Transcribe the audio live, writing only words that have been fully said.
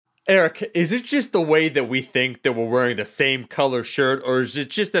Eric, is it just the way that we think that we're wearing the same color shirt, or is it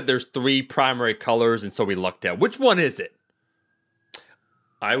just that there's three primary colors and so we lucked out? Which one is it?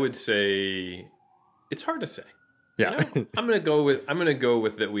 I would say it's hard to say. Yeah. You know, I'm gonna go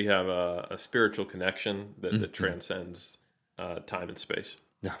with that we have a spiritual connection that transcends time and space.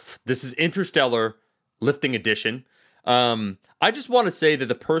 This is Interstellar Lifting Edition. I just want to say that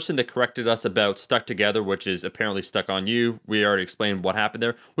the person that corrected us about stuck together, which is apparently stuck on you, we already explained what happened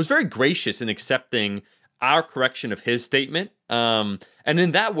there, was very gracious in accepting our correction of his statement. And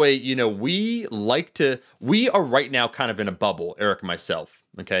in that way, you know, we are right now kind of in a bubble, Eric and myself,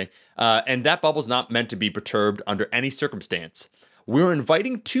 okay? And that bubble's not meant to be perturbed under any circumstance. We're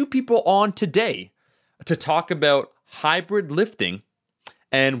inviting two people on today to talk about hybrid lifting.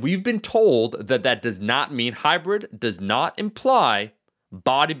 And we've been told that that does not mean hybrid, does not imply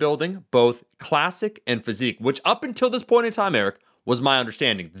bodybuilding, both classic and physique, which up until this point in time, Eric, was my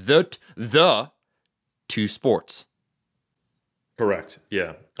understanding. The two sports. Correct.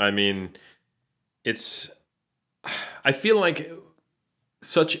 Yeah. I mean, I feel like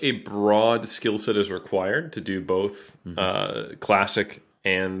such a broad skill set is required to do both classic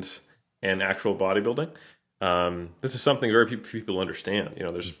and actual bodybuilding. This is something very few people understand. You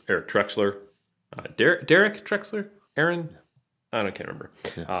know, there's Eric Trexler, Derek Trexler, Aaron, I can't remember.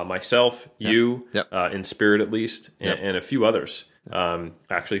 Yeah. Myself, you, in spirit at least, and a few others.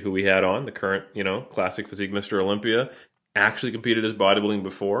 Actually, who we had on, the current, you know, classic physique Mr. Olympia, actually competed as bodybuilding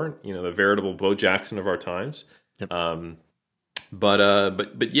before. You know, the veritable Bo Jackson of our times. Yep.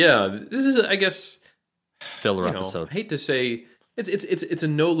 But yeah, this is, I guess, filler episode. I hate to say. It's a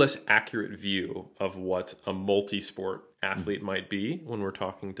no less accurate view of what a multi-sport athlete might be when we're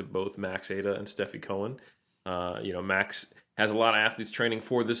talking to both Max Aita and Stefi Cohen. You know, Max has a lot of athletes training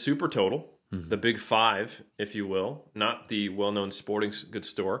for the super total, the big five, if you will, not the well-known sporting goods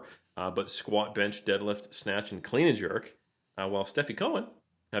store, but squat, bench, deadlift, snatch, and clean and jerk. While Stefi Cohen,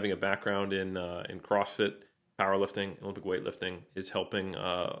 having a background in CrossFit, powerlifting, Olympic weightlifting, is helping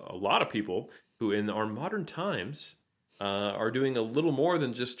a lot of people who in our modern times are doing a little more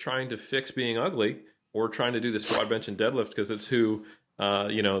than just trying to fix being ugly or trying to do the squat, bench, and deadlift because it's who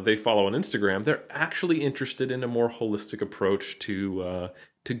you know, they follow on Instagram. They're actually interested in a more holistic approach to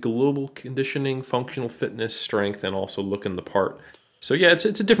global conditioning, functional fitness, strength, and also looking the part. So yeah, it's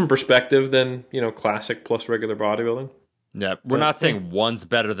a different perspective than, you know, classic plus regular bodybuilding. Yeah, we're not saying one's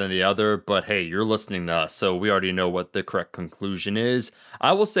better than the other, but hey, you're listening to us, so we already know what the correct conclusion is.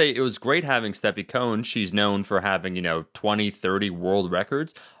 I will say it was great having Stefi Cohen. She's known for having, you know, 20, 30 world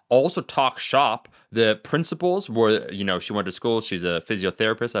records. Also talk shop. The principles were, you know, she went to school. She's a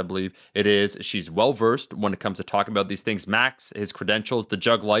physiotherapist, I believe it is. She's well-versed when it comes to talking about these things. Max, his credentials, the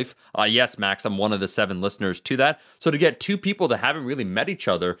Jug Life. Yes, Max, I'm one of the 7 listeners to that. So to get two people that haven't really met each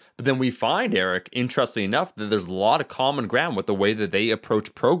other, but then we find, Eric, interestingly enough, that there's a lot of common ground with the way that they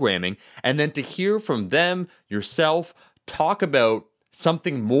approach programming. And then to hear from them, yourself, talk about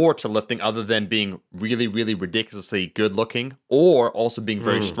something more to lifting other than being really, really ridiculously good looking or also being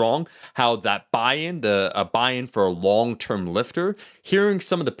very strong, how that buy-in, a buy-in for a long-term lifter, hearing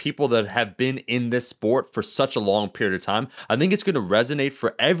some of the people that have been in this sport for such a long period of time, I think it's going to resonate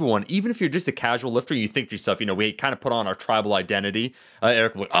for everyone. Even if you're just a casual lifter, you think to yourself, you know, we kind of put on our tribal identity.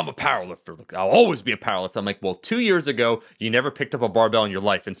 Eric was like, I'm a power lifter. Look, I'll always be a power lifter. I'm like, well, 2 years ago, you never picked up a barbell in your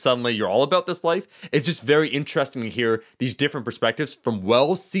life, and suddenly you're all about this life. It's just very interesting to hear these different perspectives from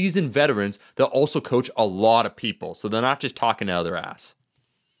well-seasoned veterans that also coach a lot of people. So they're not just talking out of their ass.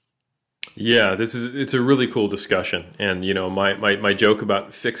 Yeah, it's a really cool discussion. And, you know, my joke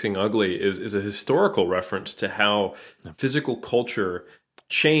about fixing ugly is a historical reference to how physical culture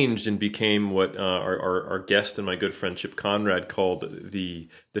changed and became what our guest and my good friend Chip Conrad called the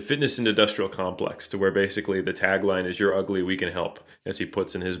fitness and industrial complex, to where basically the tagline is "You're ugly, we can help," as he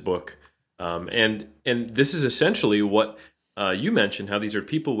puts in his book. And this is essentially what you mentioned, how these are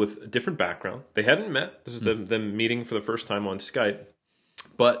people with a different background. They hadn't met. This is them meeting for the first time on Skype.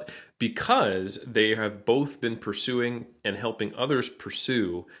 But because they have both been pursuing and helping others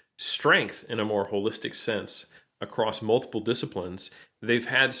pursue strength in a more holistic sense across multiple disciplines, they've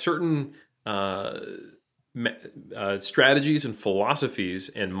had certain strategies and philosophies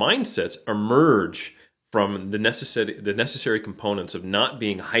and mindsets emerge from the necessary components of not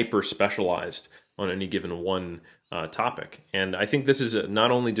being hyper specialized on any given one topic. And I think this is not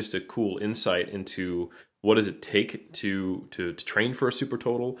only just a cool insight into what does it take to train for a super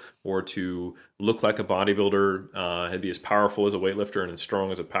total, or to look like a bodybuilder and be as powerful as a weightlifter and as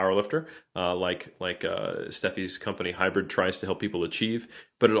strong as a powerlifter, like Stefi's company Hybrid tries to help people achieve.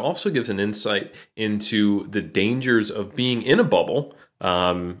 But it also gives an insight into the dangers of being in a bubble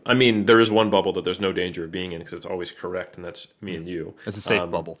I mean, there is one bubble that there's no danger of being in because it's always correct, and that's me and you. It's a safe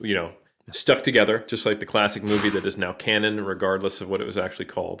bubble. You know, stuck together, just like the classic movie that is now canon, regardless of what it was actually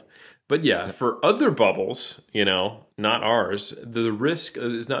called. But yeah, for other bubbles, you know, not ours, the risk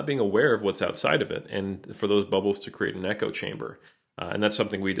is not being aware of what's outside of it, and for those bubbles to create an echo chamber. And that's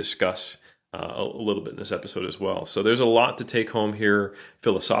something we discuss a little bit in this episode as well. So there's a lot to take home here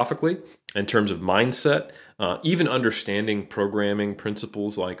philosophically in terms of mindset, even understanding programming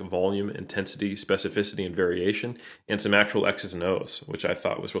principles like volume, intensity, specificity, and variation, and some actual X's and O's, which I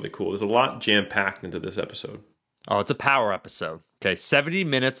thought was really cool. There's a lot jam-packed into this episode. Oh, it's a power episode. Okay, 70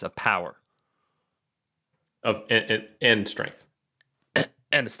 minutes of power. And strength.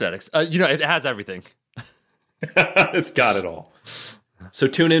 And aesthetics. You know, it has everything. It's got it all. So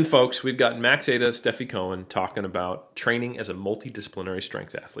tune in, folks. We've got Max Aita, Stefi Cohen talking about training as a multidisciplinary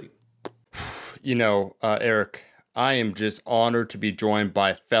strength athlete. You know, Eric, I am just honored to be joined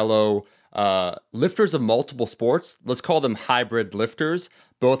by fellow lifters of multiple sports. Let's call them hybrid lifters.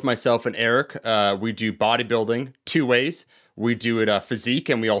 Both myself and Eric, we do bodybuilding 2 ways. We do it physique,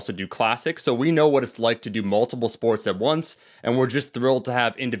 and we also do classic. So we know what it's like to do multiple sports at once, and we're just thrilled to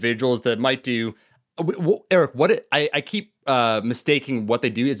have individuals that might do. Eric, I keep mistaking what they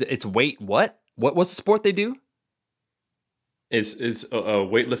do. It's weight? What's the sport they do? It's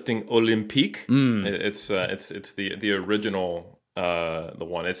weightlifting Olympique. It's the original the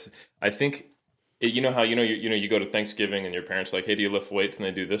one. I think you know how you go to Thanksgiving and your parents are like, hey, do you lift weights? And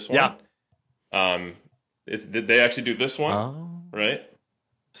they do this one. Yeah. They actually do this one, right?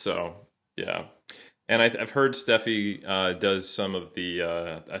 So yeah, and I've heard Stefi does some of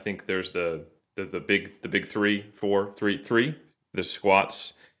the. I think there's the big three. There's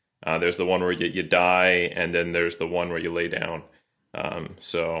squats. There's the one where you die, and then there's the one where you lay down. And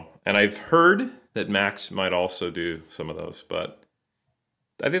I've heard that Max might also do some of those, but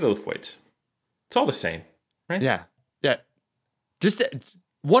I think they lift weights. It's all the same, right? Yeah. Just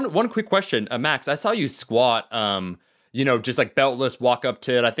one quick question, Max. I saw you squat. Just like beltless, walk up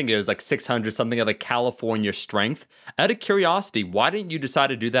to it. I think it was like 600 something at like California Strength. Out of curiosity, why didn't you decide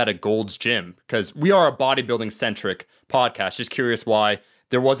to do that at Gold's Gym? Because we are a bodybuilding centric podcast. Just curious why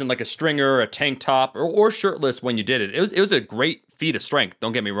there wasn't like a stringer, a tank top, or shirtless when you did it. It was a great feat of strength.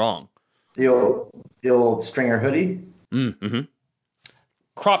 Don't get me wrong. The old stringer hoodie. Mm-hmm.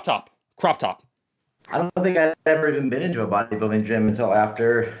 Crop top. I don't think I'd ever even been into a bodybuilding gym until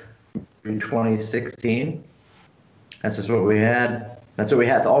after 2016. That's just what we had. That's what we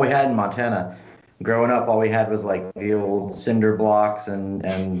had. It's all we had in Montana. Growing up, all we had was like the old cinder blocks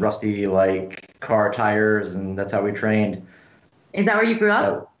and rusty like car tires, and that's how we trained. Is that where you grew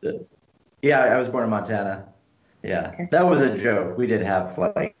up? Yeah, I was born in Montana. Yeah, okay. That was a joke. We did have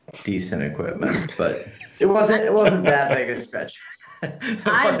like decent equipment, but it wasn't that big a stretch.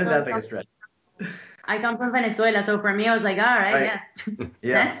 I come from Venezuela, so for me, I was like, all right.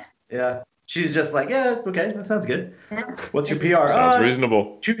 Yeah. She's just like, yeah, okay, that sounds good. Yeah. What's your PR? Sounds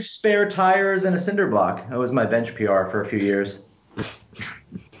reasonable. 2 spare tires and a cinder block. That was my bench PR for a few years.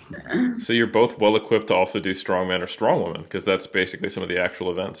 So you're both well equipped to also do strongman or strongwoman, because that's basically some of the actual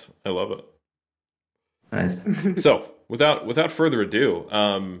events. I love it. Nice. So without further ado,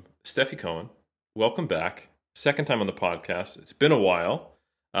 Stefi Cohen, welcome back. Second time on the podcast. It's been a while.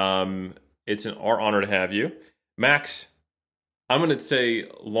 It's our honor to have you. Max, I'm going to say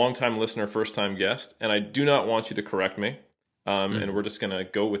long-time listener, first-time guest, and I do not want you to correct me, and we're just going to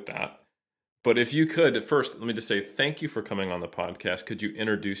go with that. But if you could, first, let me just say thank you for coming on the podcast. Could you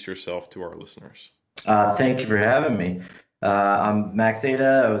introduce yourself to our listeners? Thank you for having me. I'm Max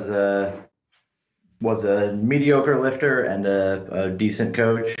Aita. I was a mediocre lifter and a decent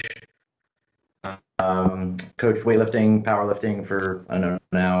coach. Coached weightlifting, powerlifting for, I don't know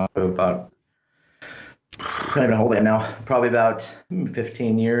now, about, I don't even hold it now, probably about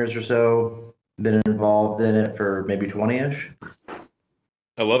 15 years or so. Been involved in it for maybe 20-ish.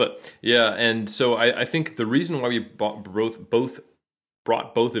 I love it. Yeah, and so I think the reason why we brought both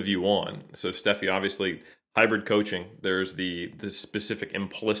of you on, so Stefi, obviously, hybrid coaching, there's the specific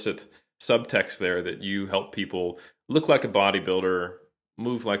implicit subtext there that you help people look like a bodybuilder,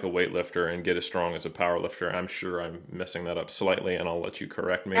 move like a weightlifter, and get as strong as a powerlifter. I'm sure I'm messing that up slightly, and I'll let you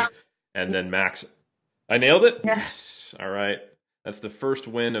correct me. Yeah. And then Max, I nailed it? Yeah. Yes. All right. That's the first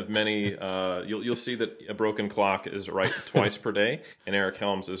win of many. You'll see that a broken clock is right twice per day, and Eric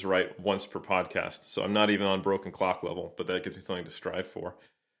Helms is right once per podcast. So I'm not even on broken clock level, but that gives me something to strive for.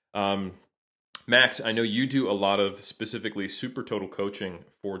 Max, I know you do a lot of specifically super total coaching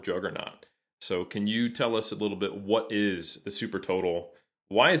for Juggernaut. So can you tell us a little bit what is the super total?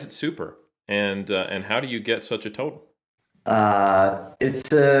 Why is it super? And how do you get such a total?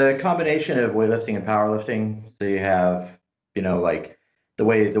 It's a combination of weightlifting and powerlifting. So you have, like the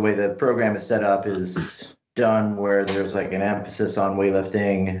way the program is set up is done where there's like an emphasis on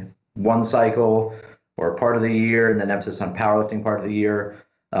weightlifting one cycle or part of the year, and then emphasis on powerlifting part of the year,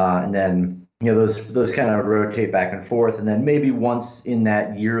 and then those kind of rotate back and forth, and then maybe once in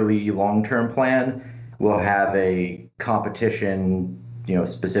that yearly long-term plan, we'll have a competition,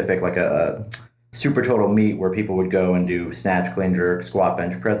 specific like a super total meet where people would go and do snatch, clean jerk, squat,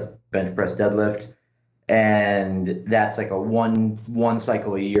 bench press, deadlift, and that's like a one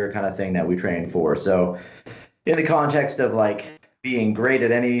cycle a year kind of thing that we train for. So in the context of like being great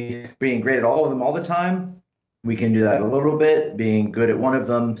at all of them all the time, we can do that a little bit. Being good at one of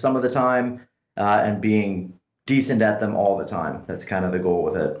them some of the time, and being decent at them all the time. That's kind of the goal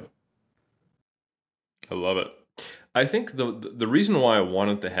with it. I love it. I think the reason why I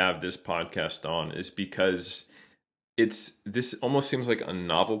wanted to have this podcast on is because this almost seems like a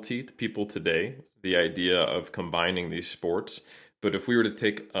novelty to people today, the idea of combining these sports. But if we were to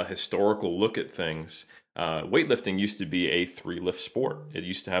take a historical look at things, weightlifting used to be a 3-lift sport. It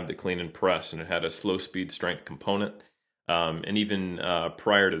used to have the clean and press, and it had a slow speed strength component. And even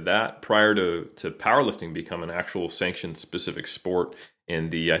prior to that, prior to powerlifting become an actual sanctioned specific sport,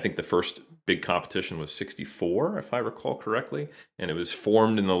 I think the first big competition was 64, if I recall correctly, and it was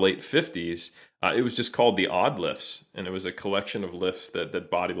formed in the late 50s. It was just called the odd lifts, and it was a collection of lifts that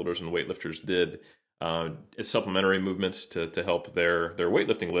bodybuilders and weightlifters did as supplementary movements to help their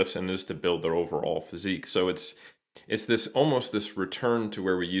weightlifting lifts and is to build their overall physique. So it's this almost this return to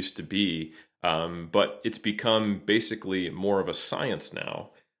where we used to be, but it's become basically more of a science now.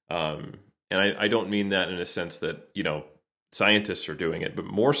 And I don't mean that in a sense that, scientists are doing it, but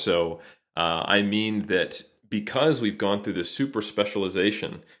more so, I mean that because we've gone through the super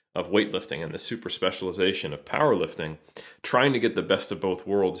specialization of weightlifting and the super specialization of powerlifting, trying to get the best of both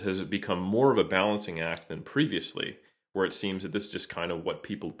worlds has become more of a balancing act than previously, where it seems that this is just kind of what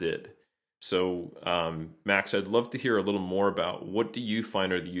people did. So, Max, I'd love to hear a little more about what do you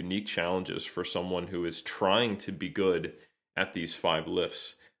find are the unique challenges for someone who is trying to be good at these 5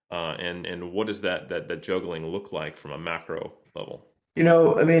 lifts? And what does that juggling look like from a macro level?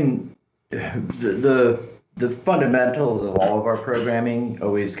 I mean, the fundamentals of all of our programming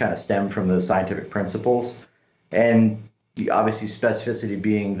always kind of stem from the scientific principles, and obviously specificity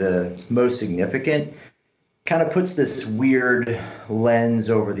being the most significant kind of puts this weird lens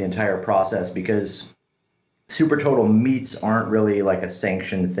over the entire process, because super total meets aren't really like a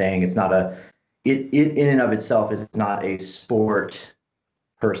sanctioned thing. It's not it in and of itself is not a sport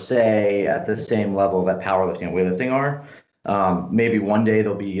per se at the same level that powerlifting and weightlifting are. Maybe one day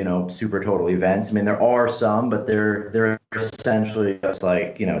there'll be, super total events. I mean, there are some, but they're essentially just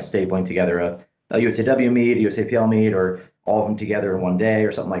like, stapling together a USAW meet, a USAPL meet, or all of them together in one day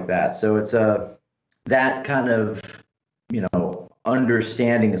or something like that. So it's that kind of,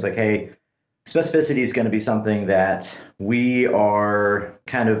 understanding is like, hey, specificity is going to be something that we are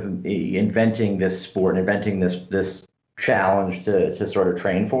kind of inventing this sport, inventing this challenge to sort of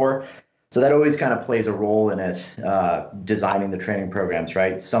train for. So that always kind of plays a role in it, designing the training programs,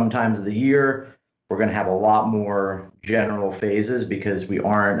 right? Sometimes of the year, we're going to have a lot more general phases because we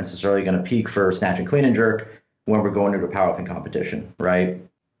aren't necessarily going to peak for snatch and clean and jerk when we're going into a powerlifting competition, right?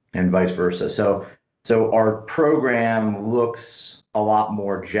 And vice versa. So our program looks a lot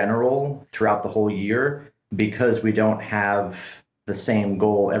more general throughout the whole year because we don't have the same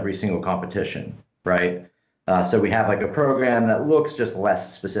goal every single competition, right? So we have like a program that looks just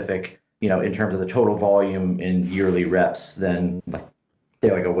less specific, in terms of the total volume in yearly reps than say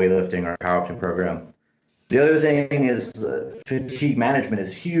like a weightlifting or a powerlifting program. The other thing is fatigue management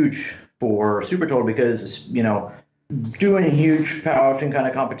is huge for super total because, doing huge powerlifting kind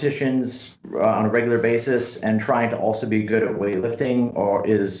of competitions on a regular basis and trying to also be good at weightlifting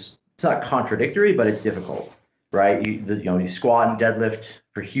it's not contradictory, but it's difficult, right? You squat and deadlift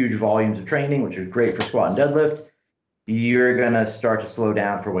for huge volumes of training, which is great for squat and deadlift. You're going to start to slow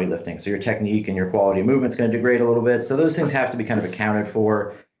down for weightlifting. So your technique and your quality of movement is going to degrade a little bit. So those things have to be kind of accounted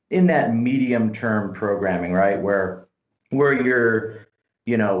for in that medium term programming, right? Where you're,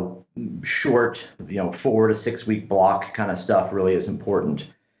 short, 4 to 6 week block kind of stuff really is important.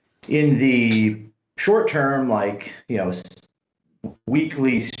 In the short term,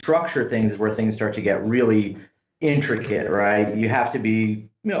 weekly structure things is where things start to get really intricate, right? You have to be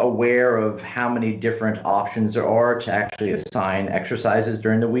aware of how many different options there are to actually assign exercises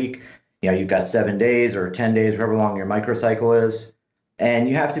during the week. You've got 7 days or 10 days, however long your microcycle is. And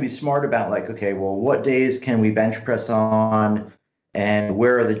you have to be smart about okay, well, what days can we bench press on and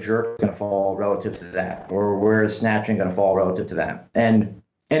where are the jerks going to fall relative to that, or where is snatching going to fall relative to that. And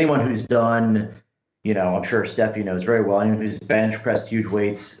anyone who's done, I'm sure Stefi knows very well, anyone who's bench pressed huge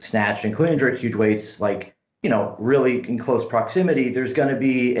weights, snatched and clean and jerked huge weights, like, really in close proximity, there's going to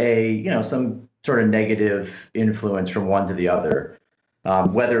be some sort of negative influence from one to the other.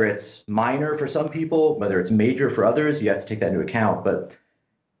 Whether it's minor for some people, whether it's major for others, you have to take that into account. But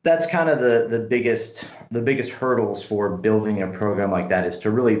that's kind of the biggest hurdles for building a program like that, is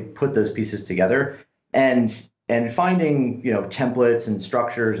to really put those pieces together and finding templates and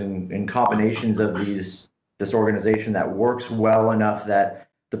structures and combinations of this organization that works well enough that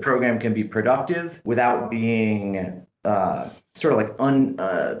the program can be productive without being sort of like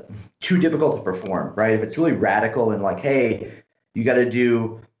too difficult to perform, right? If it's really radical and like, hey, you got to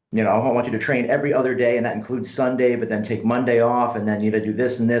do, I want you to train every other day, and that includes Sunday, but then take Monday off, and then you got to do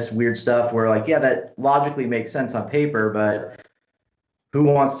this and this weird stuff where, like, yeah, that logically makes sense on paper, but who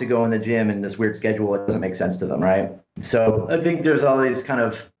wants to go in the gym in this weird schedule? It doesn't make sense to them, right? So I think there's always kind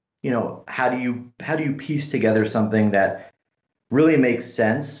of, how do you piece together something that really makes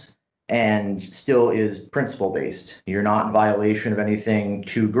sense and still is principle based? You're not in violation of anything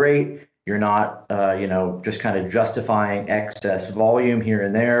too great. You're not, just kind of justifying excess volume here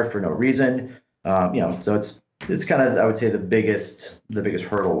and there for no reason. So it's kind of, I would say, the biggest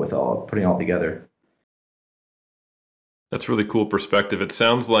hurdle with putting all together. That's really cool perspective. It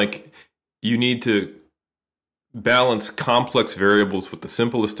sounds like you need to balance complex variables with the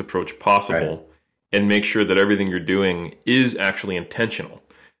simplest approach possible, right, and make sure that everything you're doing is actually intentional.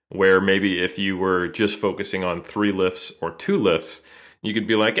 Where maybe if you were just focusing on 3 lifts or 2 lifts, you could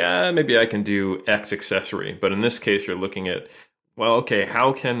be like, maybe I can do X accessory. But in this case, you're looking at, well, okay,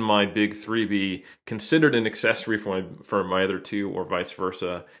 how can my big 3 be considered an accessory for my other 2, or vice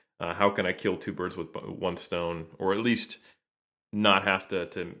versa? How can I kill 2 birds with 1 stone, or at least not have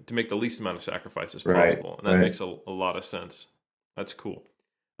to make the least amount of sacrifices possible? And that makes a lot of sense. That's cool.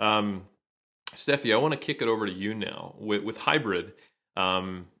 Stefi, I want to kick it over to you now. With hybrid,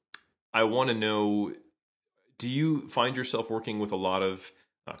 I want to know, do you find yourself working with a lot of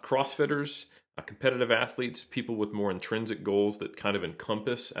CrossFitters, competitive athletes, people with more intrinsic goals that kind of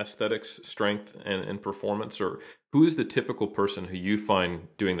encompass aesthetics, strength, and performance? Or who is the typical person who you find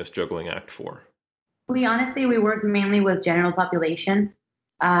doing this juggling act for? We work mainly with general population.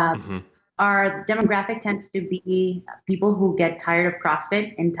 Our demographic tends to be people who get tired of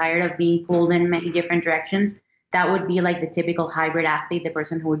CrossFit and tired of being pulled in many different directions. That would be like the typical hybrid athlete, the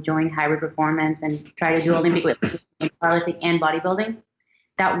person who would join hybrid performance and try to do Olympic weightlifting, powerlifting, and bodybuilding.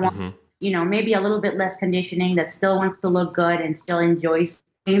 That wants, maybe a little bit less conditioning, that still wants to look good and still enjoys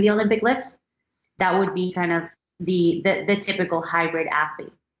doing the Olympic lifts. That would be kind of the typical hybrid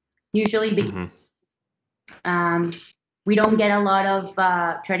athlete. Usually, we don't get a lot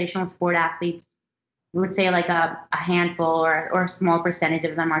of traditional sport athletes. We would say like a handful or a small percentage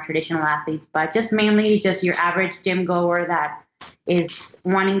of them are traditional athletes, but just mainly just your average gym goer that is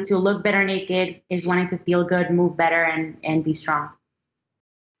wanting to look better naked, is wanting to feel good, move better, and be strong.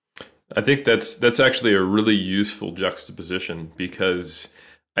 I think that's actually a really useful juxtaposition, because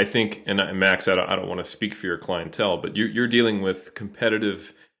I think, and Max, I don't want to speak for your clientele, but you're dealing with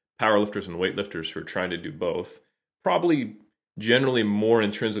competitive powerlifters and weightlifters who are trying to do both. Probably generally more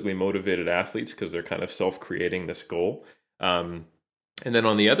intrinsically motivated athletes, because they're kind of self-creating this goal. And then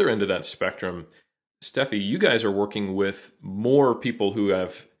on the other end of that spectrum, Stefi, you guys are working with more people who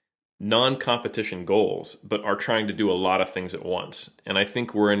have non-competition goals, but are trying to do a lot of things at once. And I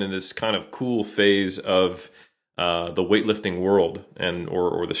think we're in this kind of cool phase of the weightlifting world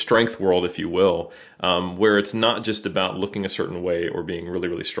or the strength world, if you will, where it's not just about looking a certain way or being really,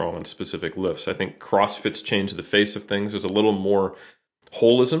 really strong on specific lifts. I think CrossFit's changed the face of things. There's a little more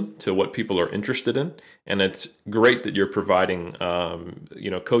holism to what people are interested in, and it's great that you're providing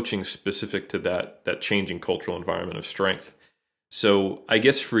coaching specific to that changing cultural environment of strength. So I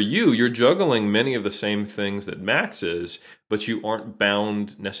guess for you, you're juggling many of the same things that Max is, but you aren't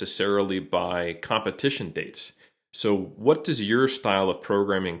bound necessarily by competition dates. So what does your style of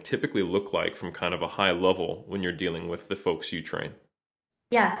programming typically look like from kind of a high level when you're dealing with the folks you train?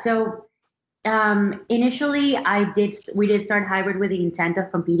 Yeah, so initially we did start hybrid with the intent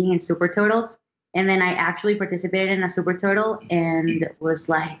of competing in super totals. And then I actually participated in a super total and was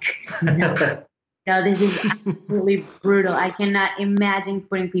like, no, this is absolutely brutal. I cannot imagine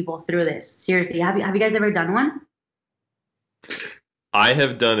putting people through this. Seriously, have you guys ever done one? I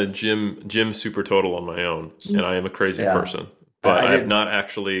have done a gym super total on my own, and I am a crazy person, but I have not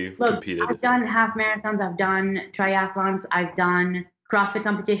actually competed. I've done half marathons, I've done triathlons, I've done CrossFit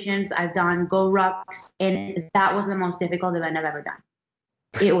competitions, I've done Go Rucks, and that was the most difficult event I've ever done.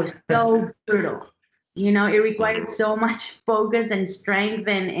 it was so brutal. You know, it required so much focus and strength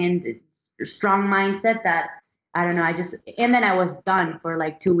and strong mindset that I don't know. And then I was done for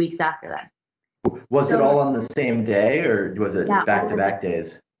like 2 weeks after that. Was it all on the same day, or was it back-to-back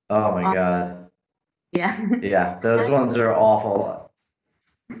days? Oh my God. Yeah. Yeah, those ones are awful.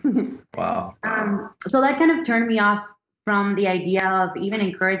 Wow. So that kind of turned me off from the idea of even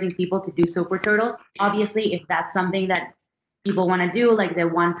encouraging people to do super turtles. Obviously, if that's something that people want to do, like the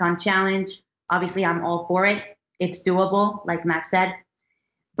 1-ton challenge, obviously I'm all for it. It's doable, like Max said.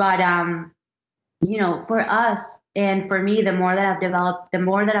 But, you know, for us and for me, the more that I've developed, the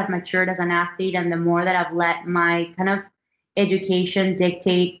more that I've matured as an athlete, and the more that I've let my kind of education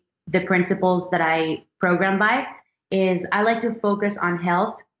dictate the principles that I program by, is I like to focus on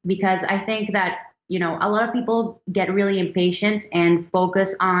health, because I think that, you know, a lot of people get really impatient and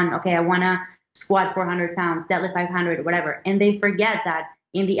focus on, okay, I want to squat 400 pounds, deadlift 500, whatever. And they forget that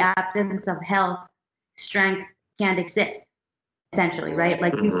in the absence of health, strength can't exist, essentially, right?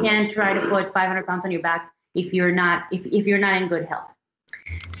 Like you can't try to put 500 pounds on your back if you're not in good health.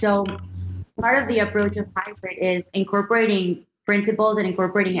 So part of the approach of hybrid is incorporating principles and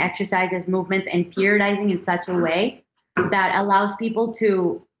incorporating exercises, movements, and periodizing in such a way that allows people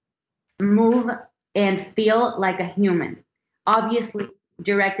to move and feel like a human. Obviously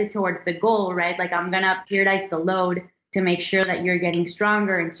directed towards the goal, right? Like I'm going to periodize the load to make sure that you're getting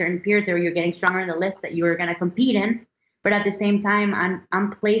stronger in certain periods, or you're getting stronger in the lifts that you're going to compete in. But at the same time,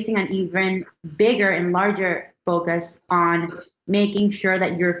 I'm placing an even bigger and larger focus on making sure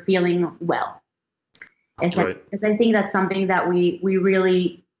that you're feeling well. Because I think that's something that we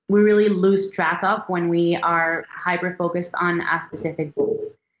really lose track of when we are hyper focused on a specific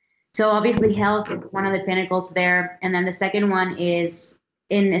goal. So obviously health is one of the pinnacles there. And then the second one is,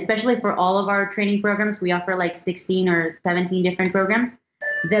 especially for all of our training programs, we offer like 16 or 17 different programs.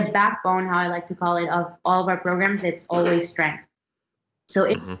 The backbone, how I like to call it, of all of our programs, it's always strength. So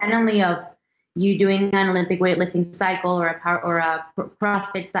independently of you doing an Olympic weightlifting cycle or a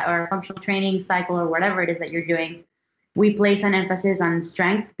CrossFit or a functional training cycle or whatever it is that you're doing, we place an emphasis on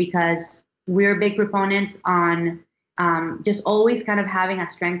strength, because we're big proponents on just always kind of having a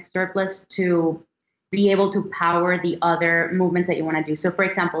strength surplus to be able to power the other movements that you want to do. So for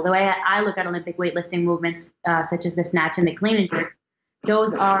example, the way I look at Olympic weightlifting movements, such as the snatch and the clean and jerk,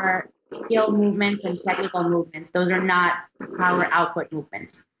 those are skill movements and technical movements. Those are not power output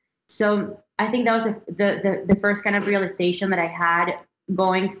movements. So I think that was the first kind of realization that I had,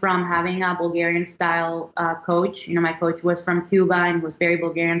 going from having a Bulgarian style coach. You know, my coach was from Cuba and was very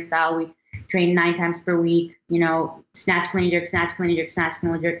Bulgarian style. We trained 9 times per week, you know, snatch, clean, jerk, snatch, clean, jerk, snatch,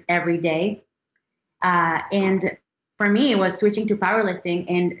 clean, jerk every day. And for me, it was switching to powerlifting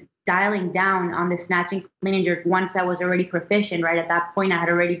and dialing down on the snatching, clean and jerk once I was already proficient. Right at that point, I had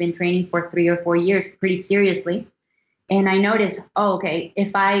already been training for 3 or 4 years pretty seriously. And I noticed, okay,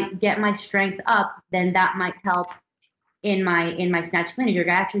 if I get my strength up, then that might help in my snatch, clean and jerk.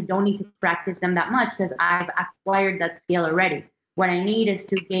 I actually don't need to practice them that much, because I've acquired that skill already. What I need is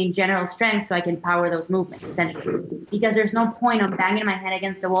to gain general strength so I can power those movements, essentially. Because there's no point on banging my head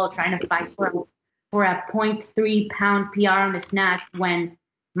against the wall trying to fight for a 0.3 pound PR on the snatch when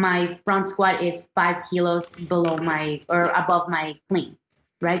my front squat is 5 kilos below or above my clean,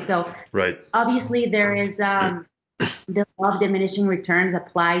 right? So obviously there is the law of diminishing returns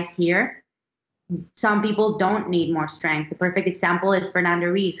applies here. Some people don't need more strength. The perfect example is Fernando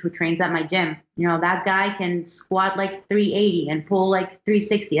Ruiz, who trains at my gym. You know, that guy can squat like 380 and pull like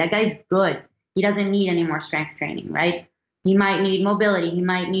 360. That guy's good. He doesn't need any more strength training, right? He might need mobility. He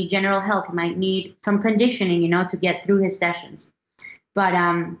might need general health. He might need some conditioning, you know, to get through his sessions. But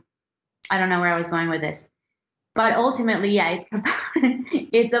I don't know where I was going with this. But ultimately, yeah,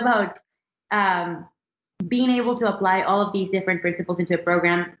 it's about being able to apply all of these different principles into a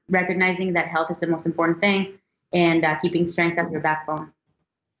program, recognizing that health is the most important thing, and keeping strength as your backbone.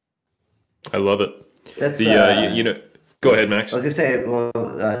 I love it. That's you know. Go ahead, Max. I was gonna say, well,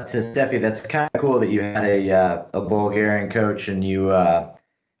 to Stefi, that's kind of cool that you had a Bulgarian coach, and you.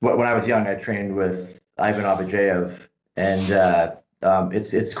 When I was young, I trained with Ivan Abajev, and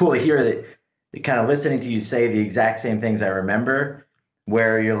it's cool to hear that. Kind of listening to you say the exact same things I remember,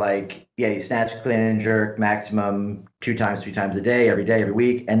 where you're like, yeah, you snatch, clean, and jerk maximum 2 times, 3 times a day, every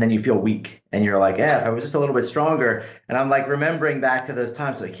week, and then you feel weak, and you're like, yeah, if I was just a little bit stronger. And I'm like remembering back to those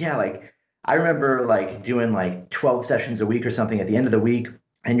times, like, yeah, like I remember like doing like 12 sessions a week or something at the end of the week,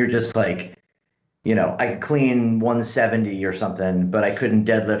 and you're just like, you know, I could clean 170 or something, but I couldn't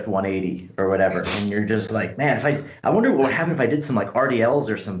deadlift 180 or whatever. And you're just like, man, I wonder what would happen if I did some like RDLs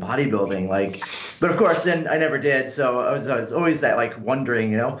or some bodybuilding, like, but of course then I never did. So I was always that like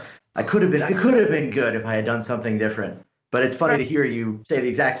wondering, you know, I could have been good if I had done something different. But it's funny to hear you say the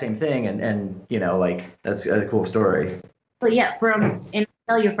exact same thing, and you know, like that's a cool story. But yeah, and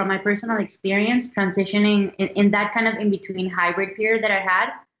I'll tell you from my personal experience, transitioning in that kind of in between hybrid period that I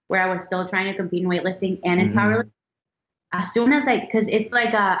had, where I was still trying to compete in weightlifting and in powerlifting. As soon as because it's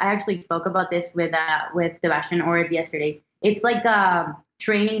like I actually spoke about this with Sebastian Oreb yesterday. It's like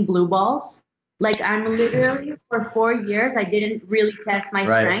training blue balls. Like I'm literally for 4 years, I didn't really test my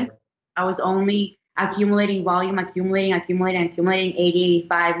strength. I was only accumulating volume, accumulating 80,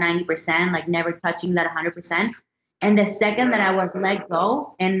 85, 90%, like never touching that 100%. And the second that I was let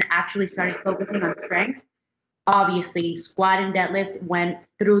go and actually started focusing on strength, obviously squat and deadlift went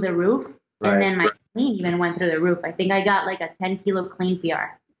through the roof. And then my clean even went through the roof. I think I got like a 10-kilo clean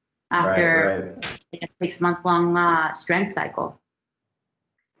PR after like a 6-month-long strength cycle.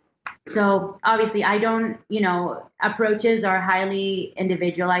 So obviously I don't, you know, approaches are highly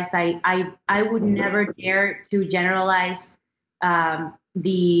individualized. I would never dare to generalize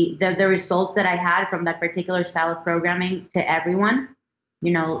the results that I had from that particular style of programming to everyone,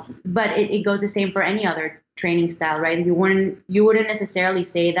 you know, but it goes the same for any other training style, right? You wouldn't necessarily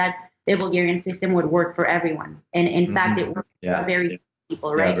say that the Bulgarian system would work for everyone. And in fact, it works for very few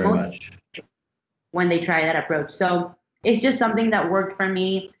people, right? Yeah, Most when they try that approach. So it's just something that worked for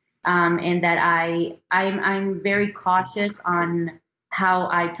me. And that I'm very cautious on how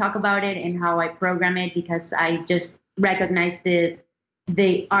I talk about it and how I program it, because I just recognize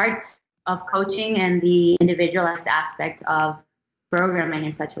the art of coaching and the individualized aspect of programming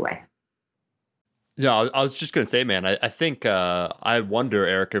in such a way. Yeah, I was just going to say, man, I think I wonder,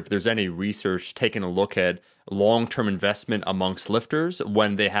 Eric, if there's any research taking a look at long-term investment amongst lifters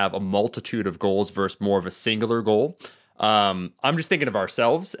when they have a multitude of goals versus more of a singular goal. I'm just thinking of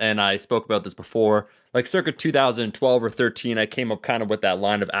ourselves, and I spoke about this before, like circa 2012 or 13, I came up kind of with that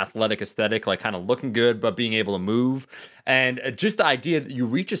line of athletic aesthetic, like kind of looking good, but being able to move. And just the idea that you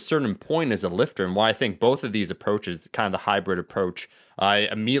reach a certain point as a lifter, and why I think both of these approaches, kind of the hybrid approach, I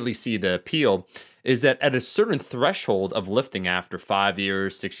immediately see the appeal, is that at a certain threshold of lifting after 5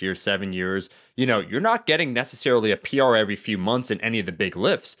 years, 6 years, 7 years, you know, you're not getting necessarily a PR every few months in any of the big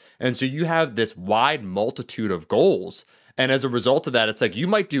lifts. And so you have this wide multitude of goals. And as a result of that, it's like you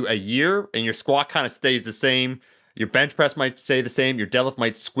might do a year and your squat kind of stays the same. Your bench press might stay the same. Your deadlift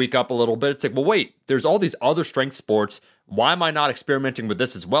might squeak up a little bit. It's like, well, wait, there's all these other strength sports. Why am I not experimenting with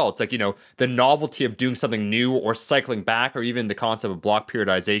this as well? It's like, you know, the novelty of doing something new or cycling back, or even the concept of block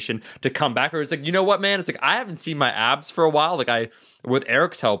periodization to come back. Or it's like, you know what, man? It's like, I haven't seen my abs for a while. Like with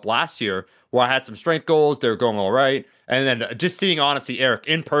Eric's help last year, where I had some strength goals, they were going all right. And then just seeing, honestly, Eric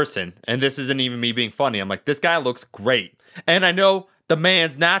in person, and this isn't even me being funny. I'm like, this guy looks great. And I know the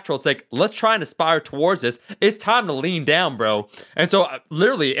man's natural. It's like, let's try and aspire towards this. It's time to lean down, bro. And so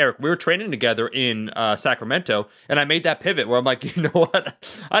literally, Eric, we were training together in Sacramento, and I made that pivot where I'm like, you know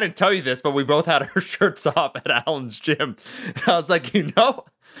what? I didn't tell you this, but we both had our shirts off at Alan's gym. And I was like, you know,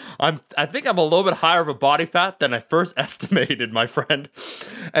 I think I'm a little bit higher of a body fat than I first estimated, my friend.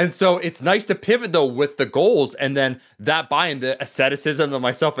 And so it's nice to pivot though with the goals, and then that buy-in, the asceticism that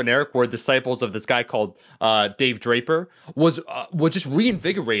myself and Eric were disciples of this guy called Dave Draper was just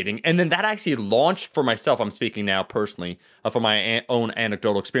reinvigorating. And then that actually launched for myself. I'm speaking now personally from my own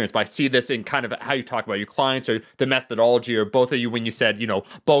anecdotal experience, but I see this in kind of how you talk about your clients or the methodology, or both of you when you said, you know,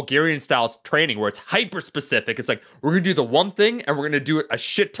 Bulgarian styles training where it's hyper specific. It's like, we're gonna do the one thing and we're gonna do it a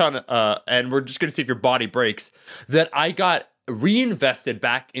shit ton, and we're just gonna see if your body breaks. That I got reinvested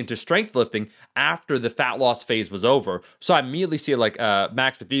back into strength lifting after the fat loss phase was over. So I immediately see like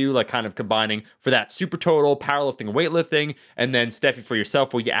Max with you, like kind of combining for that super total powerlifting and weightlifting, and then Stefi for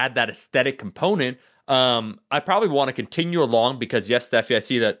yourself, where you add that aesthetic component. I probably want to continue along because yes, Stefi, I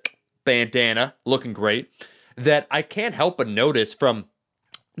see that bandana looking great. That I can't help but notice from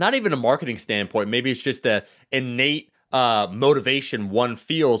not even a marketing standpoint, maybe it's just the innate motivation one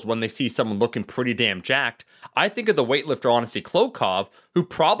feels when they see someone looking pretty damn jacked. I think of the weightlifter, honestly, Klokov, who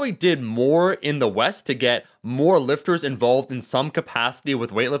probably did more in the West to get more lifters involved in some capacity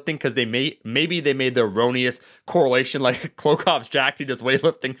with weightlifting, because maybe they made the erroneous correlation, like Klokov's jacked, he does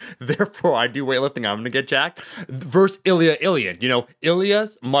weightlifting, therefore I do weightlifting, I'm gonna get jacked, versus Ilya Ilyin. You know,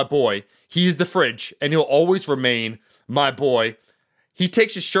 Ilya's my boy, he's the fridge, and he'll always remain my boy. He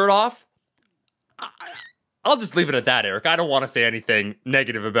takes his shirt off, I'll just leave it at that, Eric. I don't want to say anything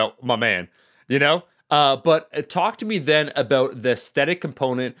negative about my man, you know? But talk to me then about the aesthetic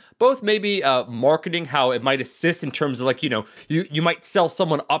component, both maybe marketing, how it might assist in terms of like, you might sell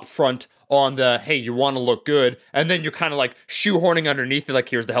someone upfront on the, hey, you want to look good. And then you're kind of like shoehorning underneath it. Like,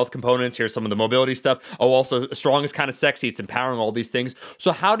 here's the health components. Here's some of the mobility stuff. Oh, also strong is kind of sexy. It's empowering, all these things.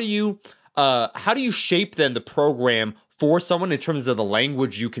 So how do you shape then the program for someone in terms of the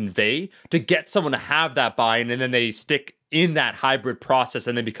language you convey to get someone to have that buy-in, and then they stick in that hybrid process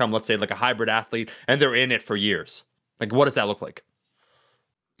and they become, let's say, like a hybrid athlete, and they're in it for years? Like, what does that look like?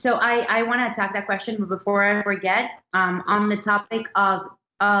 So I want to attack that question, but before I forget, on the topic of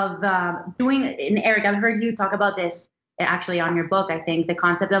doing, and Eric, I've heard you talk about this actually on your book. I think the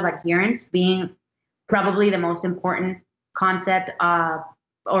concept of adherence being probably the most important concept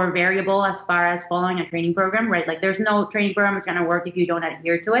or variable as far as following a training program, right? Like, there's no training program that's going to work if you don't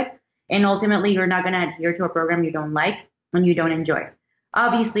adhere to it. And ultimately, you're not going to adhere to a program you don't like when you don't enjoy.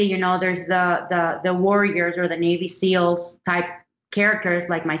 Obviously, there's the warriors or the Navy SEALs type characters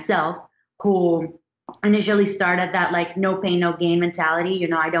like myself who initially started that like no pain, no gain mentality.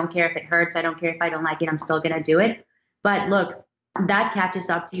 I don't care if it hurts. I don't care if I don't like it. I'm still going to do it. But look, that catches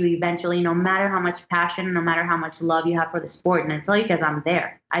up to you eventually, no matter how much passion, no matter how much love you have for the sport. And I tell you, because I'm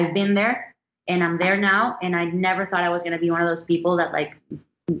there. I've been there and I'm there now. And I never thought I was going to be one of those people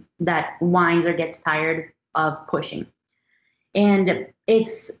that whines or gets tired of pushing. And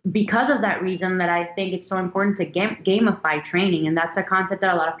it's because of that reason that I think it's so important to gamify training. And that's a concept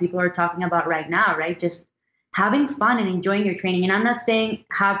that a lot of people are talking about right now, right? Just having fun and enjoying your training. And I'm not saying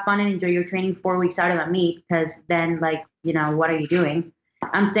have fun and enjoy your training 4 weeks out of a meet, because then what are you doing?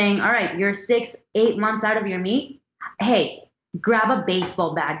 I'm saying, all right, you're 6-8 months out of your meet. Hey, grab a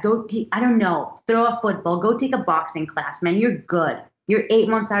baseball bat. Go, I don't know, throw a football. Go take a boxing class, man. You're good. You're 8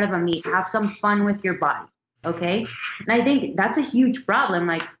 months out of a meet. Have some fun with your body. Okay. And I think that's a huge problem.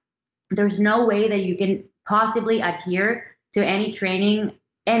 Like, there's no way that you can possibly adhere to any training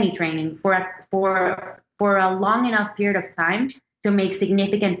for a long enough period of time to make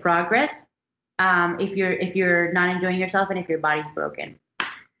significant progress. If you're not enjoying yourself and if your body's broken.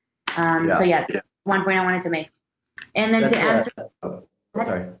 So yeah, that's one point I wanted to make. And then answer.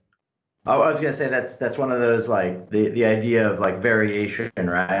 Sorry. I was gonna say that's one of those, like, the idea of like variation,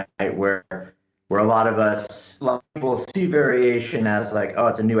 right? Where a lot of people see variation as like, oh,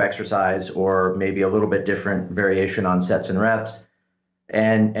 it's a new exercise, or maybe a little bit different variation on sets and reps.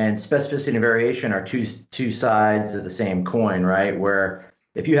 And specificity and variation are two sides of the same coin, right? Where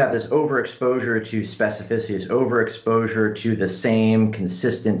if you have this overexposure to specificity, this overexposure to the same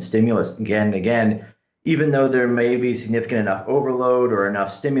consistent stimulus again and again, even though there may be significant enough overload or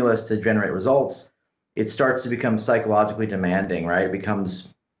enough stimulus to generate results, it starts to become psychologically demanding, right? It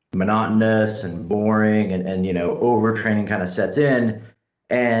becomes monotonous and boring, and overtraining kind of sets in.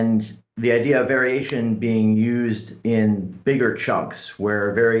 And the idea of variation being used in bigger chunks,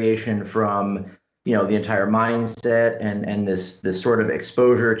 where variation from the entire mindset and this sort of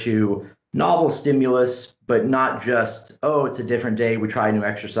exposure to novel stimulus, but not just, oh, it's a different day, we try a new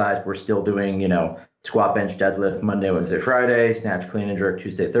exercise, we're still doing squat, bench, deadlift Monday, Wednesday, Friday, snatch, clean and jerk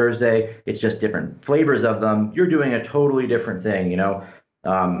Tuesday, Thursday. It's just different flavors of them. You're doing a totally different thing,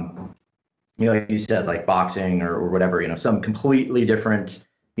 like you said, like boxing or whatever, some completely different,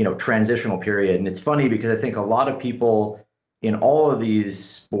 transitional period. And it's funny because I think a lot of people in all of these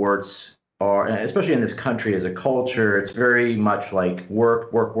sports are, and especially in this country as a culture, it's very much like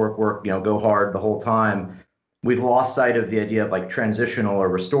work, go hard the whole time. We've lost sight of the idea of like transitional or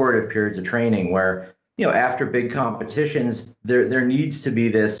restorative periods of training where, after big competitions, there needs to be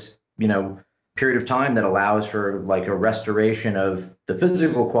this, period of time that allows for like a restoration of the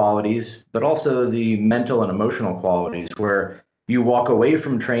physical qualities, but also the mental and emotional qualities, where you walk away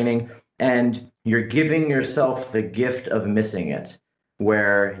from training and you're giving yourself the gift of missing it,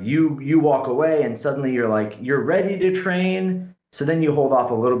 where you walk away and suddenly you're ready to train. So then you hold off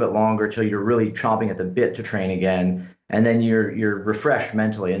a little bit longer till you're really chomping at the bit to train again. And then you're refreshed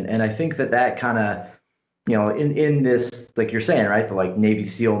mentally. And I think that kind of, in this, like you're saying, right, the like Navy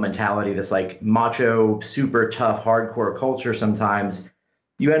SEAL mentality, this like macho, super tough, hardcore culture, sometimes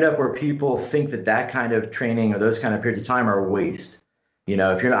you end up where people think that kind of training or those kind of periods of time are a waste.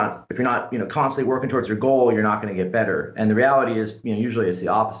 If you're not, constantly working towards your goal, you're not going to get better. And the reality is, usually it's the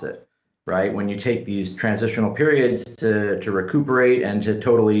opposite, right? When you take these transitional periods to recuperate and to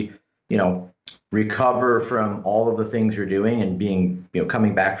totally, recover from all of the things you're doing and being,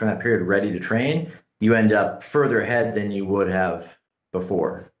 coming back from that period ready to train, you end up further ahead than you would have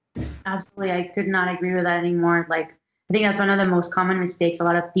before. Absolutely. I could not agree with that anymore. Like, I think that's one of the most common mistakes a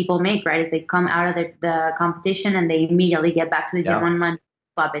lot of people make, right? Is they come out of the competition and they immediately get back to the gym on Monday,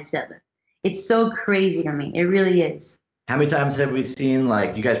 squat, bench, deadlift. It's so crazy to me. It really is. How many times have we seen,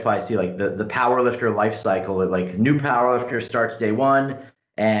 like, you guys probably see like the power lifter life cycle that, like, new power lifter starts day one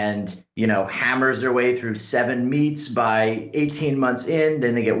and, you know, hammers their way through 7 meets. By 18 months in,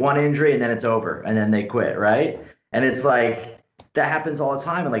 then they get one injury and then it's over and then they quit, right? And it's like that happens all the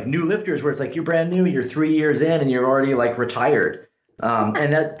time. And like new lifters where it's like you're brand new, you're 3 years in and you're already like retired.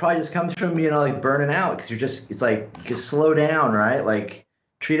 And that probably just comes from, you know, like burning out because you're just, it's like, just slow down, right? Like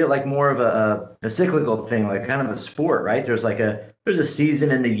treat it like more of a cyclical thing, like kind of a sport, right? There's a season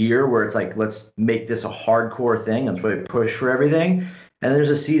in the year where it's like, let's make this a hardcore thing. Let's really push for everything. And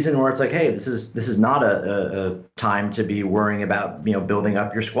there's a season where it's like, hey, this is not a time to be worrying about, you know, building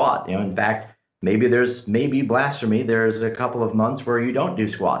up your squat. You know, in fact, maybe blasphemy, there's a couple of months where you don't do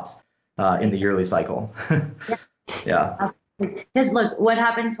squats in the yearly cycle. Yeah. Because look, what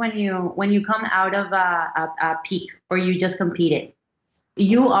happens when you come out of a peak or you just competed?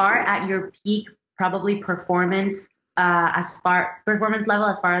 You are at your peak, probably performance level as far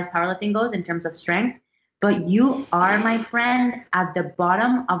as powerlifting goes in terms of strength. But you are, my friend, at the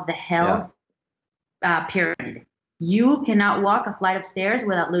bottom of the health pyramid. You cannot walk a flight of stairs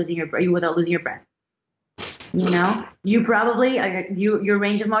without losing your breath. You know, you probably your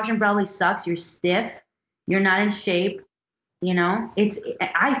range of motion probably sucks. You're stiff. You're not in shape. You know,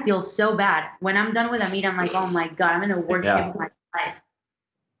 I feel so bad when I'm done with a meet. I'm like, oh my god, I'm in the worst shape of my life.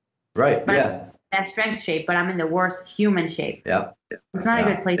 Right. But yeah. I'm in strength shape, but I'm in the worst human shape. Yeah. It's not a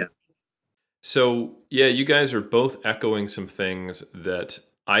good place. So yeah, you guys are both echoing some things that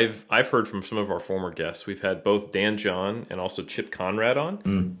I've heard from some of our former guests. We've had both Dan John and also Chip Conrad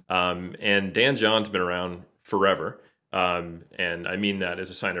on. And Dan John's been around forever. And I mean that as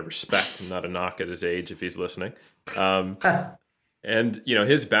a sign of respect and not a knock at his age if he's listening. And, you know,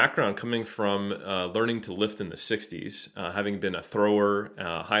 his background coming from learning to lift in the 60s, having been a thrower,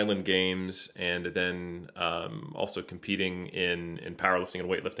 Highland Games, and then also competing in powerlifting and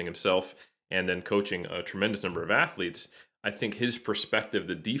weightlifting himself, and then coaching a tremendous number of athletes. I think his perspective,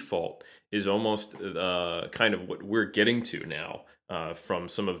 the default, is almost kind of what we're getting to now from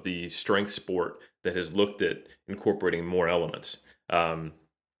some of the strength sport that has looked at incorporating more elements.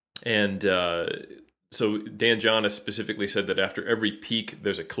 So Dan John has specifically said that after every peak,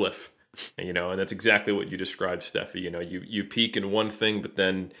 there's a cliff, you know, and that's exactly what you described, Stefi. You know, you peak in one thing, but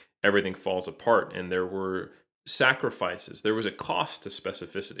then everything falls apart. And there were sacrifices. There was a cost to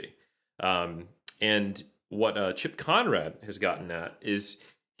specificity. And what Chip Conrad has gotten at is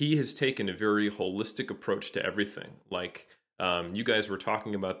he has taken a very holistic approach to everything. Like you guys were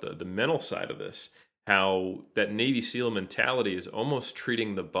talking about the mental side of this, how that Navy SEAL mentality is almost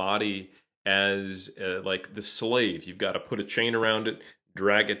treating the body as like the slave. You've got to put a chain around it,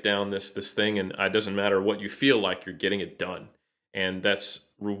 drag it down this thing, and it doesn't matter what you feel like, you're getting it done. And that's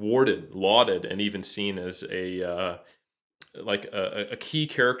rewarded, lauded, and even seen as a key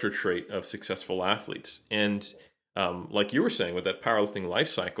character trait of successful athletes. And like you were saying with that powerlifting life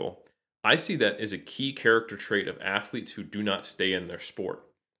cycle, I see that as a key character trait of athletes who do not stay in their sport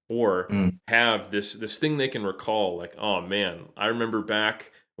or have this thing they can recall, like, oh man, I remember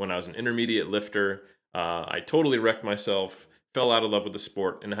back when I was an intermediate lifter, I totally wrecked myself, fell out of love with the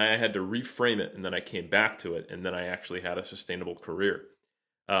sport, and I had to reframe it, and then I came back to it, and then I actually had a sustainable career.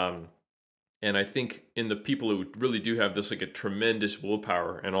 And I think in the people who really do have this, like a tremendous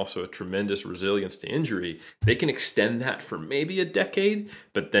willpower and also a tremendous resilience to injury, they can extend that for maybe a decade,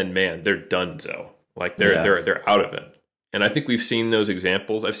 but then man, they're donezo. Like they're out of it. And I think we've seen those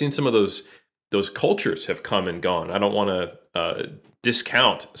examples. I've seen some of those cultures have come and gone. I don't want to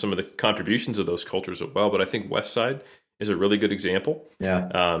discount some of the contributions of those cultures as well, but I think Westside is a really good example.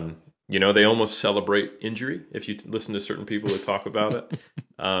 Yeah. You know, they almost celebrate injury if you listen to certain people that talk about it.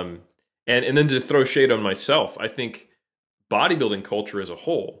 And then to throw shade on myself, I think bodybuilding culture as a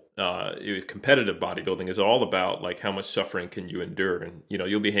whole, competitive bodybuilding, is all about like how much suffering can you endure. And, you know,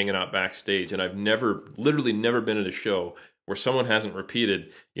 you'll be hanging out backstage, and I've literally never been at a show where someone hasn't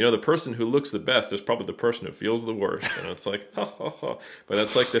repeated, you know, the person who looks the best is probably the person who feels the worst. And it's like, ha, ha, ha. But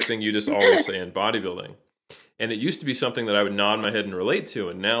that's like the thing you just always say in bodybuilding. And it used to be something that I would nod my head and relate to.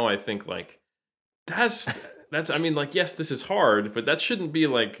 And now I think like, that's, I mean, like, yes, this is hard, but that shouldn't be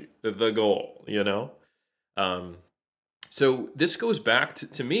like the goal, you know? So this goes back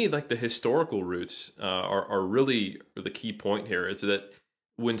to me, like the historical roots are really the key point here, is that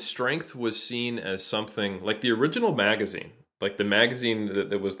when strength was seen as something like the original magazine, like the magazine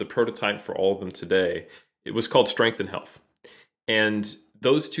that was the prototype for all of them today, it was called Strength and Health. And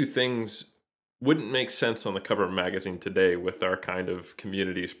those two things wouldn't make sense on the cover of a magazine today with our kind of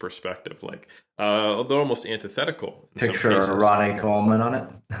community's perspective. Like, they're almost antithetical in Picture some cases. Ronnie Coleman on it.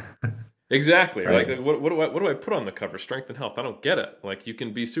 Exactly. Right. Like what do I put on the cover? Strength and health. I don't get it. Like you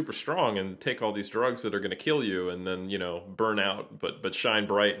can be super strong and take all these drugs that are going to kill you and then, burn out, but shine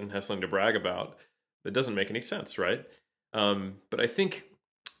bright and have something to brag about. It doesn't make any sense, right? But I think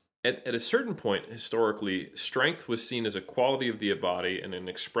at a certain point historically, strength was seen as a quality of the body and an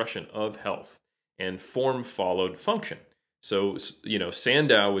expression of health, and form followed function. So,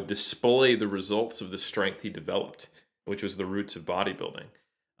 Sandow would display the results of the strength he developed, which was the roots of bodybuilding.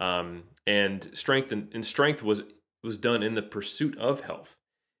 And strength was done in the pursuit of health.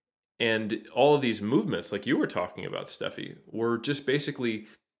 And all of these movements, like you were talking about, Stefi, were just basically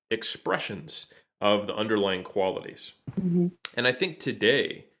expressions of the underlying qualities. Mm-hmm. And I think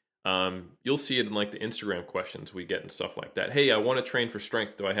today, you'll see it in like the Instagram questions we get and stuff like that. Hey, I want to train for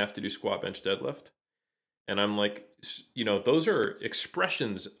strength. Do I have to do squat, bench, deadlift? And I'm like, those are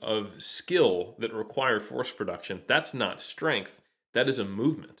expressions of skill that require force production. That's not strength. That is a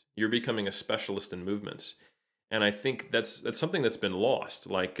movement. You're becoming a specialist in movements. And I think that's something that's been lost.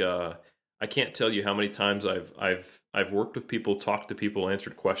 Like, I can't tell you how many times I've worked with people, talked to people,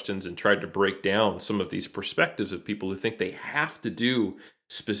 answered questions, and tried to break down some of these perspectives of people who think they have to do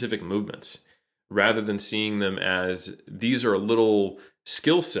specific movements, rather than seeing them as these are little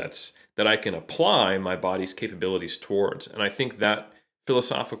skill sets that I can apply my body's capabilities towards. And I think that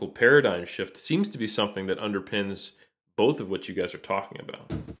philosophical paradigm shift seems to be something that underpins both of what you guys are talking about.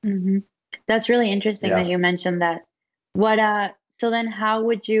 Mm-hmm. That's really interesting that you mentioned that. So then how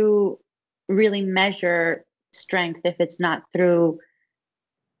would you really measure strength if it's not through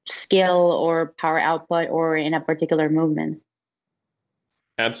skill or power output or in a particular movement?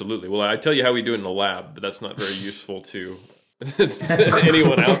 Absolutely. Well, I tell you how we do it in the lab, but that's not very useful to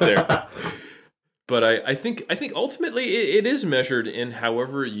anyone out there. But I think ultimately it is measured in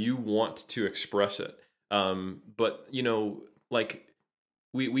however you want to express it. But like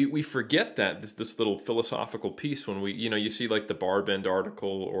we forget that this little philosophical piece when we you see like the bar bend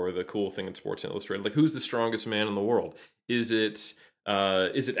article or the cool thing in Sports Illustrated. Like, who's the strongest man in the world? Is it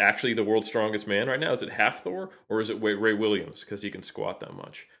actually the world's strongest man right now? Is it Hafthor, or is it Ray Williams because he can squat that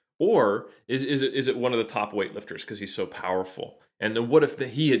much? Or is it one of the top weightlifters because he's so powerful? And then what if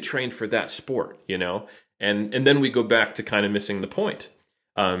he had trained for that sport, And then we go back to kind of missing the point.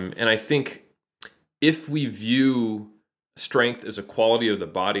 And I think if we view strength as a quality of the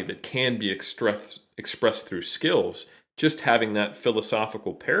body that can be expressed through skills, just having that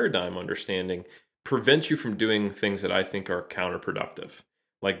philosophical paradigm understanding prevents you from doing things that I think are counterproductive,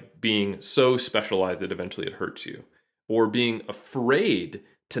 like being so specialized that eventually it hurts you, or being afraid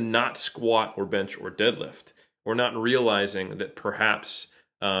to not squat or bench or deadlift, or not realizing that perhaps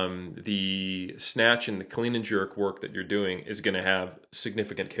the snatch and the clean and jerk work that you're doing is going to have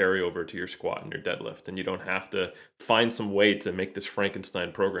significant carryover to your squat and your deadlift, and you don't have to find some way to make this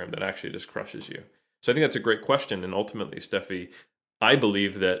Frankenstein program that actually just crushes you. So I think that's a great question, and ultimately, Stefi, I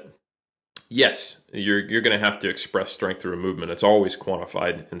believe that yes, you're going to have to express strength through a movement. It's always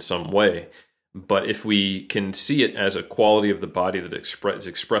quantified in some way. But if we can see it as a quality of the body that is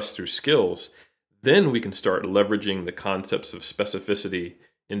expressed through skills, then we can start leveraging the concepts of specificity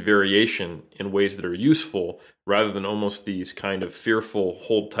and variation in ways that are useful, rather than almost these kind of fearful,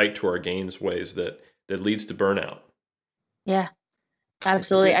 hold tight to our gains ways that leads to burnout. Yeah,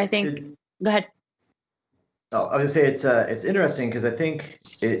 absolutely. I think, go ahead. Oh, I was gonna say it's interesting because I think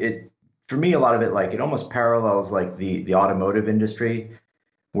it for me, a lot of it, like, it almost parallels like the automotive industry,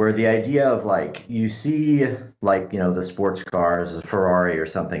 where the idea of like, you see like, the sports cars, a Ferrari or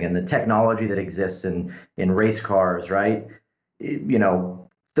something, and the technology that exists in race cars, right?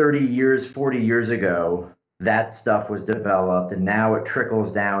 30 years, 40 years ago, that stuff was developed, and now it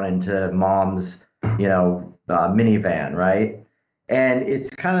trickles down into mom's, minivan, right? And it's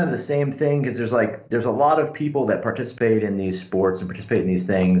kind of the same thing, because there's a lot of people that participate in these sports and participate in these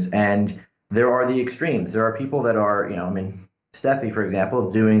things, and there are the extremes. There are people that are, Stefi, for example,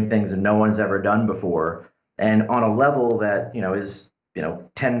 doing things that no one's ever done before, and on a level that is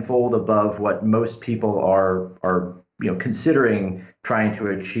tenfold above what most people are considering trying to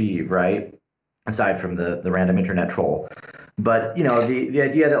achieve, right? Aside from the random internet troll. But the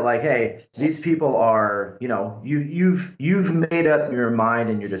idea that, like, hey, these people are, you've made up your mind,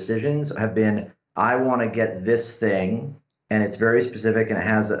 and your decisions have been, I want to get this thing, and it's very specific, and it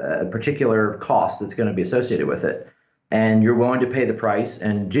has a particular cost that's going to be associated with it, and you're willing to pay the price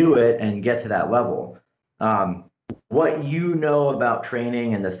and do it and get to that level. What you know about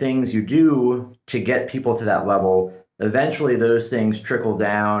training and the things you do to get people to that level, eventually those things trickle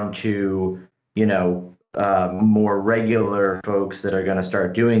down to more regular folks that are going to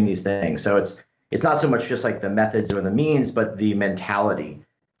start doing these things. So it's not so much just like the methods or the means, but the mentality.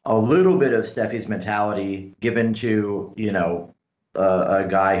 a little bit of Steffi's mentality given to, a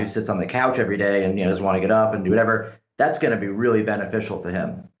guy who sits on the couch every day and, doesn't want to get up and do whatever, that's going to be really beneficial to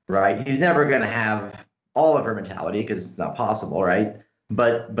him, right? He's never going to have all of her mentality because it's not possible, right?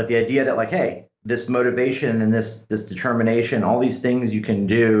 But the idea that like, hey, this motivation and this determination, all these things you can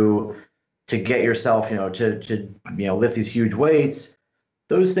do to get yourself, to lift these huge weights,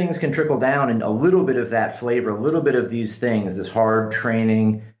 those things can trickle down, and a little bit of that flavor, a little bit of these things, this hard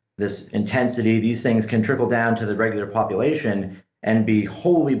training, this intensity, these things can trickle down to the regular population and be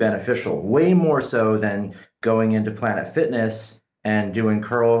wholly beneficial, way more so than going into Planet Fitness and doing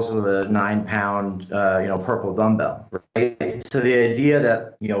curls with a 9-pound, purple dumbbell. Right? So the idea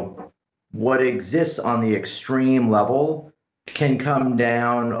that, what exists on the extreme level can come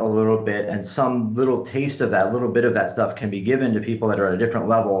down a little bit, and some little taste of that, little bit of that stuff can be given to people that are at a different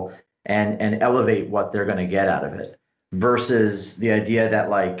level and elevate what they're going to get out of it, versus the idea that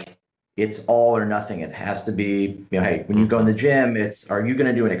like it's all or nothing. It has to be, hey, when you go in the gym, are you going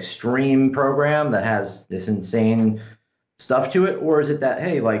to do an extreme program that has this insane stuff to it? Or is it that,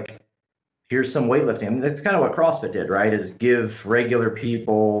 hey, like, here's some weightlifting. I mean, that's kind of what CrossFit did, right? Is give regular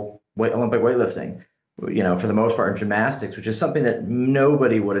people Olympic weightlifting, for the most part, in gymnastics, which is something that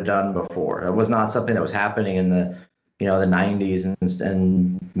nobody would have done before. It was not something that was happening in the, the 90s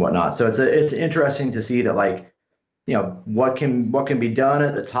and whatnot. So it's interesting to see that, like, what can be done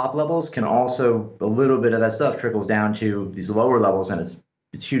at the top levels can also, a little bit of that stuff trickles down to these lower levels, and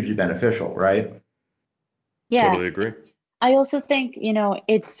it's hugely beneficial, right? Yeah, totally agree. I also think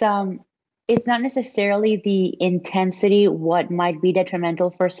it's not necessarily the intensity what might be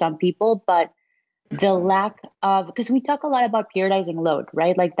detrimental for some people, but the lack of, because we talk a lot about periodizing load,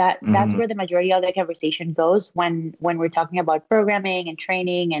 right? Like that's where the majority of the conversation goes when we're talking about programming and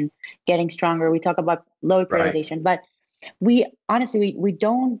training and getting stronger. We talk about load periodization, but we honestly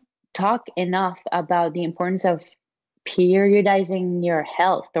don't talk enough about the importance of periodizing your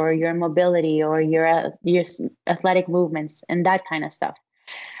health or your mobility or your athletic movements and that kind of stuff.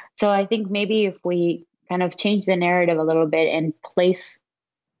 So I think maybe if we kind of change the narrative a little bit and place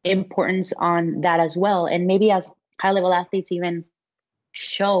importance on that as well, and maybe as high-level athletes even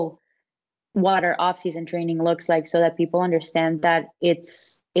show what our off-season training looks like, so that people understand that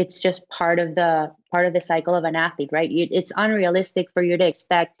it's just part of the cycle of an athlete, right? It's unrealistic for you to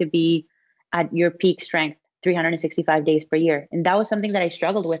expect to be at your peak strength 365 days per year. And that was something that I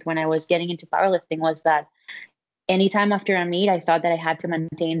struggled with when I was getting into powerlifting, was that anytime after a meet, I thought that I had to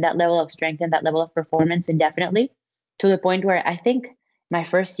maintain that level of strength and that level of performance indefinitely, to the point where I think my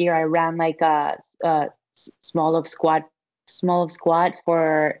first year I ran like a small of squat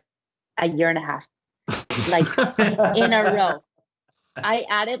for a year and a half, like in a row. I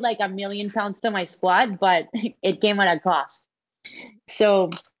added like 1,000,000 pounds to my squat, but it came at a cost. So,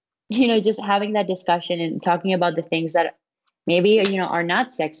 just having that discussion and talking about the things that maybe, are not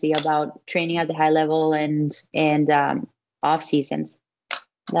sexy about training at the high level and off seasons,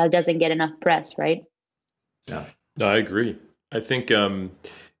 that doesn't get enough press, right? Yeah, no, I agree. I think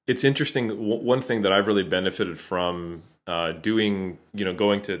it's interesting. One thing that I've really benefited from doing,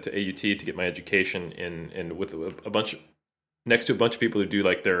 going to AUT to get my education in with next to a bunch of people who do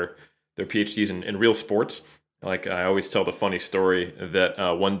like their PhDs in real sports. Like, I always tell the funny story that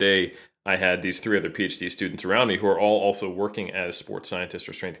one day I had these 3 other PhD students around me who are all also working as sports scientists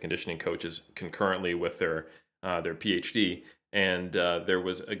or strength and conditioning coaches concurrently with their PhD. And there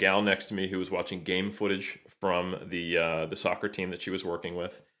was a gal next to me who was watching game footage from the soccer team that she was working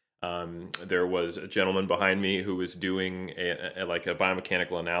with. There was a gentleman behind me who was doing a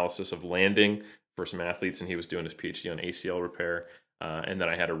biomechanical analysis of landing for some athletes, and he was doing his PhD on ACL repair. And then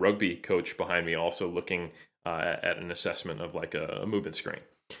I had a rugby coach behind me also looking at an assessment of like a movement screen.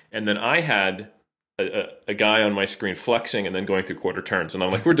 And then I had a guy on my screen flexing and then going through quarter turns, and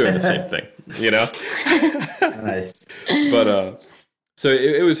I'm like, we're doing the same thing, Nice. But so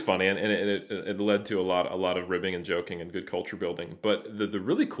it was funny, and it led to a lot of ribbing and joking and good culture building. But the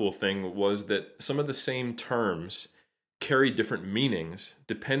really cool thing was that some of the same terms carry different meanings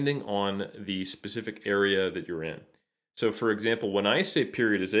depending on the specific area that you're in. So, for example, when I say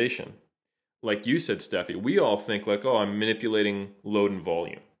periodization, like you said, Stefi, we all think like, oh, I'm manipulating load and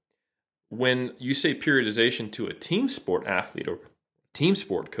volume. When you say periodization to a team sport athlete or team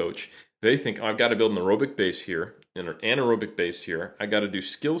sport coach, they think, oh, I've got to build an aerobic base here, an anaerobic base here. I got to do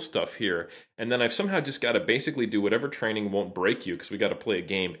skill stuff here. And then I've somehow just got to basically do whatever training won't break you, because we got to play a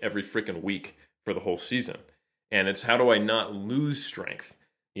game every freaking week for the whole season. And it's, how do I not lose strength?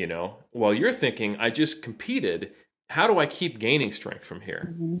 While you're thinking, I just competed. How do I keep gaining strength from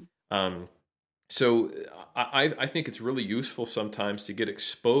here? So I think it's really useful sometimes to get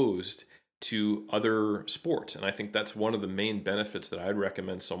exposed to other sports. And I think that's one of the main benefits that I'd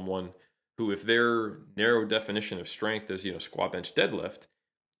recommend someone who, if their narrow definition of strength is, squat, bench, deadlift,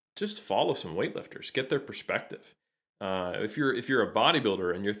 just follow some weightlifters, get their perspective. If you're a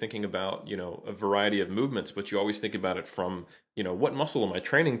bodybuilder and you're thinking about, a variety of movements, but you always think about it from, what muscle am I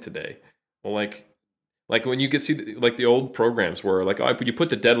training today? Well, like when you see the old programs where you put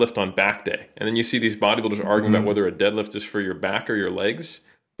the deadlift on back day, and then you see these bodybuilders arguing about whether a deadlift is for your back or your legs.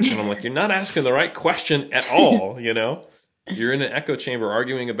 And I'm like, you're not asking the right question at all. You're in an echo chamber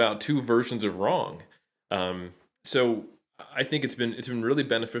arguing about two versions of wrong. So I think it's been really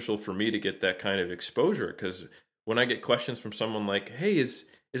beneficial for me to get that kind of exposure, because when I get questions from someone like, hey, is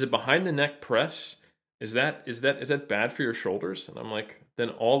a behind the neck press, is that bad for your shoulders? And I'm like, then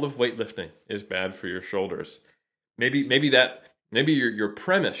all of weightlifting is bad for your shoulders. Maybe your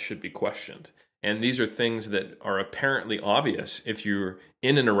premise should be questioned. And these are things that are apparently obvious if you're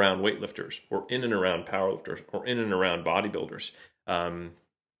in and around weightlifters, or in and around powerlifters, or in and around bodybuilders,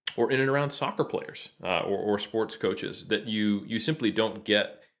 or in and around soccer players, or sports coaches, that you simply don't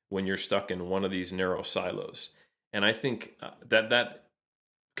get when you're stuck in one of these narrow silos. And I think that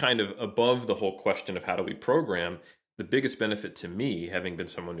kind of above the whole question of how do we program, the biggest benefit to me, having been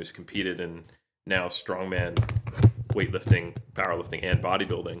someone who's competed in now strongman, weightlifting, powerlifting, and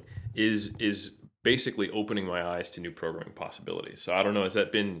bodybuilding, is basically opening my eyes to new programming possibilities. So I don't know, has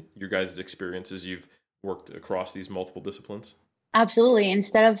that been your guys' experience as you've worked across these multiple disciplines? Absolutely.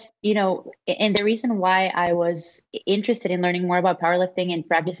 Instead of, and the reason why I was interested in learning more about powerlifting and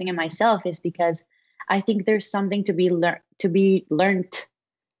practicing it myself is because I think there's something to be learned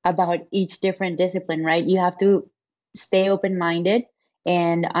about each different discipline, right? You have to stay open-minded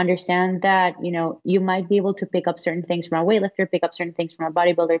and understand that, you might be able to pick up certain things from a weightlifter, pick up certain things from a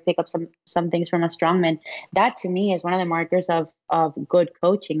bodybuilder, pick up some things from a strongman. That to me is one of the markers of good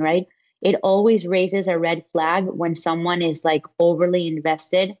coaching, right? It always raises a red flag when someone is like overly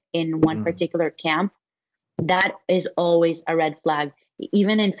invested in one particular camp. That is always a red flag.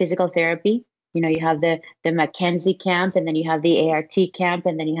 Even in physical therapy, you have the McKenzie camp, and then you have the ART camp,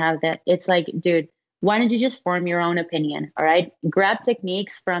 and then you have it's like, dude, why don't you just form your own opinion? All right. Grab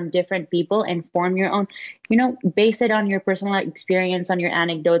techniques from different people and form your own, base it on your personal experience, on your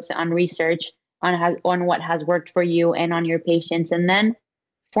anecdotes, on research, on what has worked for you and on your patients, and then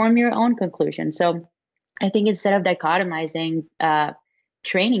form your own conclusion. So I think instead of dichotomizing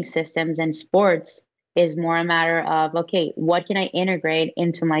training systems and sports, is more a matter of, okay, what can I integrate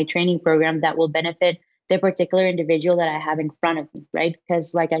into my training program that will benefit the particular individual that I have in front of me, right?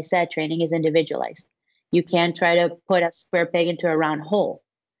 Because like I said, training is individualized. You can't try to put a square peg into a round hole.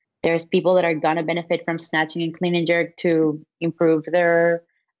 There's people that are going to benefit from snatching and clean and jerk to improve their,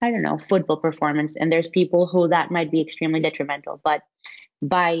 football performance. And there's people who that might be extremely detrimental. But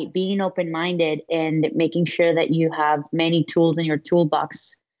by being open-minded and making sure that you have many tools in your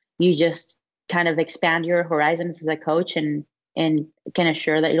toolbox, you just kind of expand your horizons as a coach and can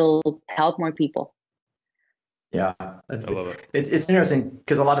assure that it'll help more people. Yeah, I love it. It's interesting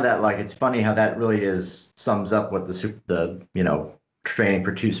because a lot of that, it's funny how that really sums up what the training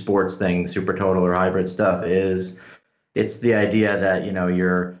for two sports thing, super total or hybrid stuff is. It's the idea that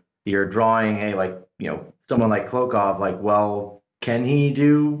you're drawing someone like Klokov, well, can he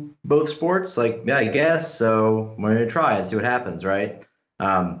do both sports? Yeah, I guess so. We're gonna try and see what happens, right?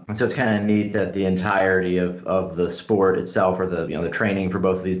 And so it's kind of neat that the entirety of the sport itself, or the training for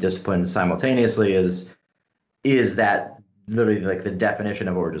both of these disciplines simultaneously is that literally the definition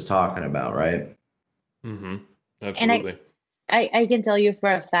of what we're just talking about, right? Mm-hmm. Absolutely. And I can tell you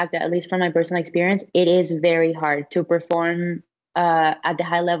for a fact that, at least from my personal experience, it is very hard to perform at the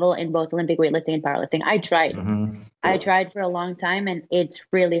high level in both Olympic weightlifting and powerlifting. I tried. Mm-hmm. I tried for a long time, and it's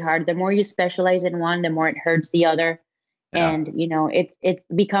really hard. The more you specialize in one, the more it hurts the other. Yeah. And, it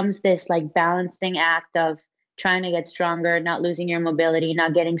becomes this balancing act of trying to get stronger, not losing your mobility,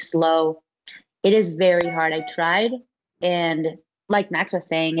 not getting slow. It is very hard. I tried. And like Max was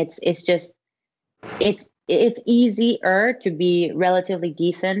saying, it's easier to be relatively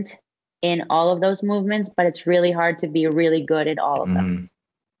decent in all of those movements, but it's really hard to be really good at all of them.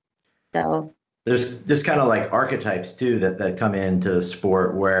 So there's kind of archetypes too that come into the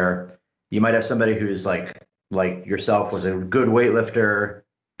sport, where you might have somebody who's like yourself, was a good weightlifter,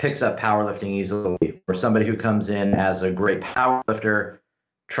 picks up powerlifting easily, or somebody who comes in as a great powerlifter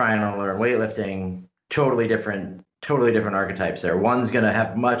trying to learn weightlifting. Totally different archetypes there. One's going to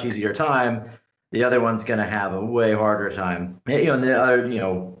have much easier time, the other one's going to have a way harder time. And the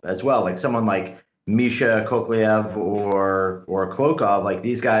other, as well, someone like Misha Kokliev or Klokov,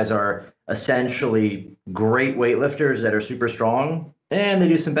 these guys are essentially great weightlifters that are super strong, and they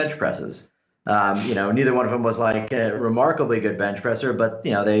do some bench presses. Neither one of them was like a remarkably good bench presser, but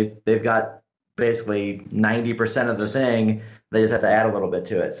they've got basically 90% of the thing. They just have to add a little bit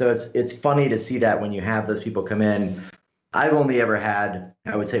to it. So it's funny to see that when you have those people come in. I've only ever had,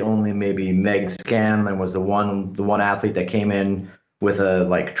 I would say, only maybe Meg Scanlon was the one athlete that came in with a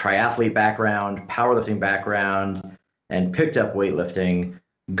like triathlete background, powerlifting background, and picked up weightlifting.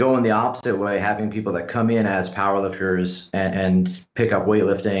 Going the opposite way, having people that come in as powerlifters and pick up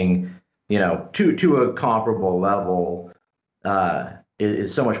weightlifting, to a comparable level,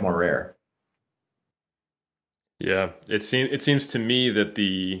 is so much more rare. Yeah, it seems to me that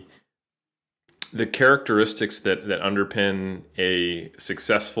the characteristics that underpin a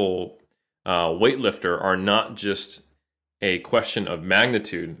successful weightlifter are not just a question of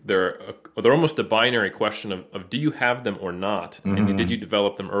magnitude. They're almost a binary question of do you have them or not, and did you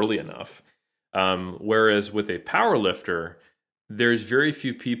develop them early enough? Whereas with a power lifter, there's very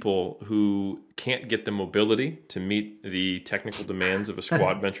few people who can't get the mobility to meet the technical demands of a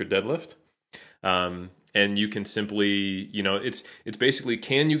squat, bench, or deadlift. And you can simply, it's basically,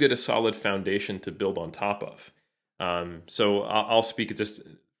 can you get a solid foundation to build on top of? So I'll speak just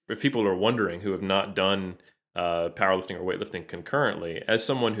if people are wondering who have not done powerlifting or weightlifting concurrently. As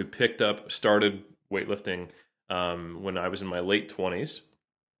someone who started weightlifting when I was in my late 20s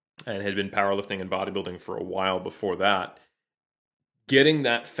and had been powerlifting and bodybuilding for a while before that, getting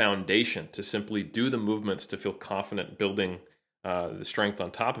that foundation to simply do the movements to feel confident building the strength on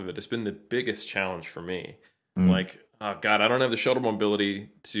top of it has been the biggest challenge for me. Like, oh God, I don't have the shoulder mobility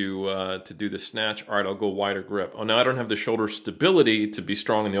to do the snatch. All right, I'll go wider grip. Oh, no, I don't have the shoulder stability to be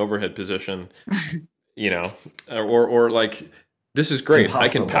strong in the overhead position. Or like, this is great. I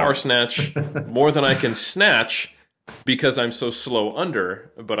can power snatch more than I can snatch because I'm so slow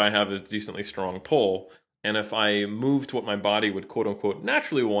under, but I have a decently strong pull. And if I move to what my body would quote unquote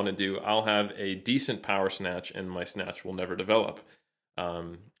naturally want to do, I'll have a decent power snatch and my snatch will never develop.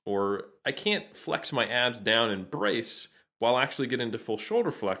 Or I can't flex my abs down and brace while actually get into full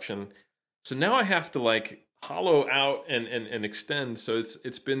shoulder flexion. So now I have to like hollow out and extend. So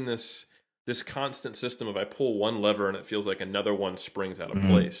it's been this constant system of I pull one lever and it feels like another one springs out of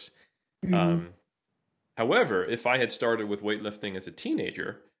place. However, if I had started with weightlifting as a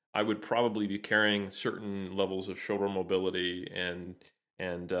teenager, I would probably be carrying certain levels of shoulder mobility and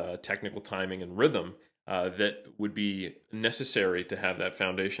technical timing and rhythm that would be necessary to have that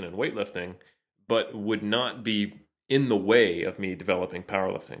foundation in weightlifting, but would not be in the way of me developing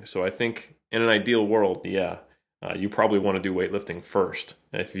powerlifting. So I think in an ideal world, you probably want to do weightlifting first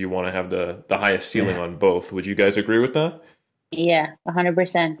if you want to have the highest ceiling on both. Would you guys agree with that? Yeah,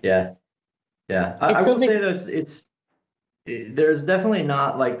 100%. Yeah. I will say that there's definitely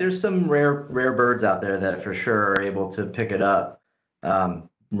not like there's some rare birds out there that for sure are able to pick it up.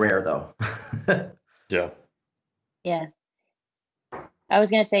 Rare though. Yeah. I was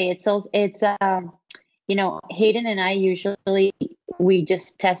gonna say it's Hayden and I usually we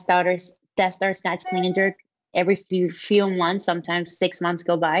just test our snatch, clean and jerk every few months. Sometimes 6 months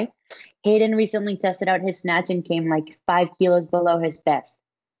go by. Hayden recently tested out his snatch and came like 5 kilos below his best,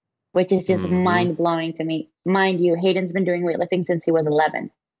 which is just mind blowing to me. Mind you, Hayden's been doing weightlifting since he was 11,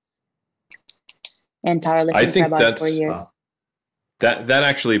 and powerlifting for about 4 years. That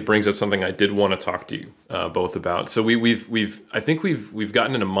actually brings up something I did want to talk to you both about. So I think we've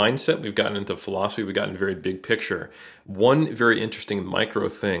gotten into mindset, we've gotten into philosophy, we've gotten very big picture. One very interesting micro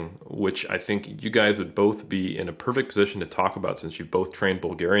thing, which I think you guys would both be in a perfect position to talk about, since you both trained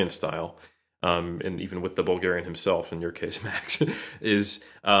Bulgarian style, and even with the Bulgarian himself, in your case, Max, is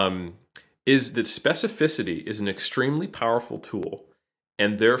that specificity is an extremely powerful tool,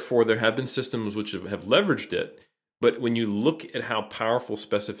 and therefore there have been systems which have leveraged it. But when you look at how powerful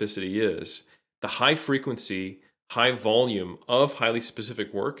specificity is, the high frequency, high volume of highly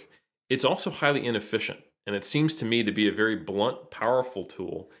specific work, it's also highly inefficient. And it seems to me to be a very blunt, powerful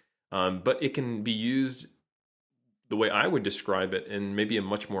tool, but it can be used the way I would describe it in maybe a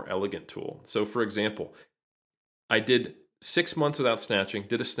much more elegant tool. So for example, I did 6 months without snatching,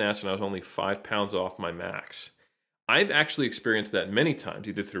 did a snatch, and I was only 5 pounds off my max. I've actually experienced that many times,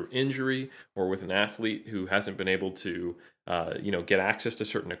 either through injury or with an athlete who hasn't been able to, get access to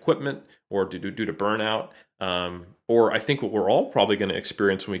certain equipment, or due to burnout. Or I think what we're all probably going to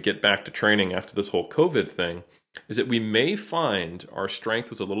experience when we get back to training after this whole COVID thing is that we may find our strength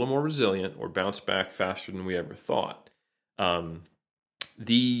was a little more resilient or bounce back faster than we ever thought.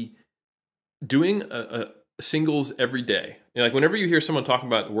 Doing a singles every day. Like whenever you hear someone talking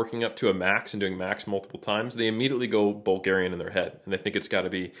about working up to a max and doing max multiple times, they immediately go Bulgarian in their head, and they think it's got to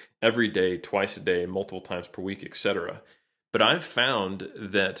be every day, twice a day, multiple times per week, etc. But I've found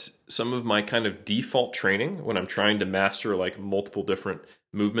that some of my kind of default training when I'm trying to master like multiple different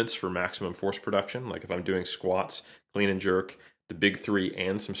movements for maximum force production, like if I'm doing squats, clean and jerk, the big three,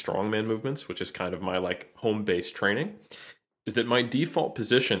 and some strongman movements, which is kind of my like home-based training, is that my default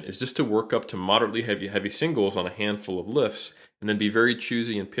position is just to work up to moderately heavy singles on a handful of lifts, and then be very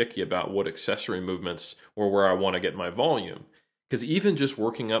choosy and picky about what accessory movements or where I want to get my volume. Because even just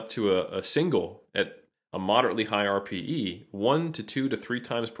working up to a single at a moderately high RPE 1 to 2 to 3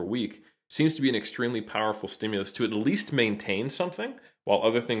 times per week seems to be an extremely powerful stimulus to at least maintain something while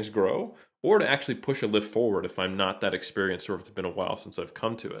other things grow, or to actually push a lift forward if I'm not that experienced or if it's been a while since I've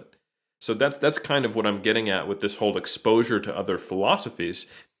come to it. So that's kind of what I'm getting at with this whole exposure to other philosophies,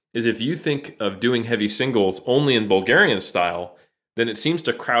 is if you think of doing heavy singles only in Bulgarian style, then it seems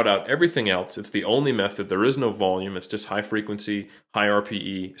to crowd out everything else. It's the only method. There is no volume. It's just high frequency, high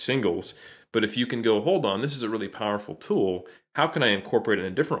RPE singles. But if you can go, hold on, this is a really powerful tool. How can I incorporate it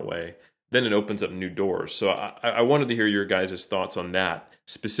in a different way? Then it opens up new doors. So I wanted to hear your guys' thoughts on that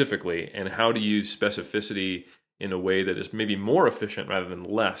specifically, and how to use specificity in a way that is maybe more efficient rather than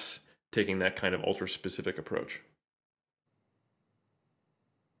less, taking that kind of ultra-specific approach.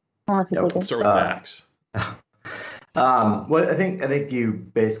 Let's start with Max. Well, I think you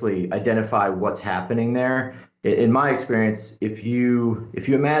basically identify what's happening there. In my experience, if you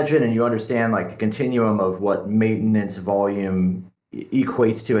imagine and you understand like the continuum of what maintenance volume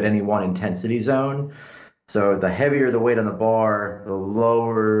equates to at any one intensity zone, so the heavier the weight on the bar, the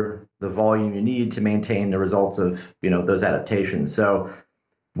lower the volume you need to maintain the results of those adaptations. So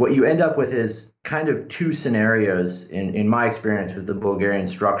what you end up with is kind of two scenarios in my experience with the Bulgarian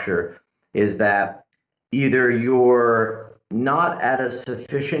structure, is that either you're not at a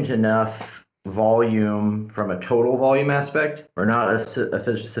sufficient enough volume from a total volume aspect, or not a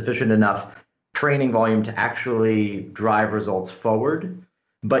sufficient enough training volume to actually drive results forward,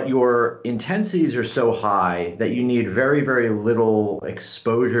 but your intensities are so high that you need very, very little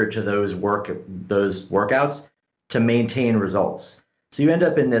exposure to those workouts to maintain results. So you end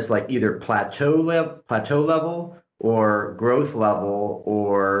up in this like either plateau level or growth level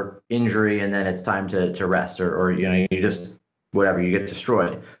or injury, and then it's time to rest, or you just whatever, you get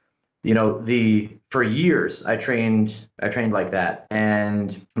destroyed. For years I trained like that,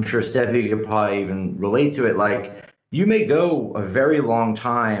 and I'm sure Stefi could probably even relate to it. Like, you may go a very long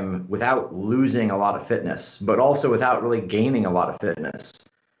time without losing a lot of fitness, but also without really gaining a lot of fitness.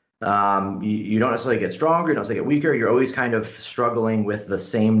 You don't necessarily get stronger, you don't necessarily get weaker. You're always kind of struggling with the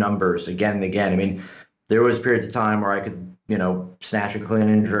same numbers again and again. I mean, there was periods of time where I could, snatch a clean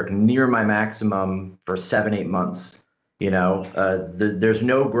and jerk near my maximum for 7-8 months. There's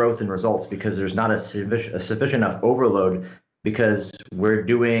no growth in results because there's not a sufficient enough overload, because we're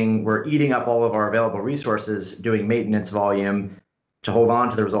eating up all of our available resources doing maintenance volume to hold on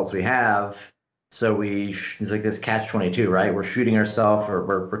to the results we have. So it's like this catch-22, right? We're shooting ourselves, or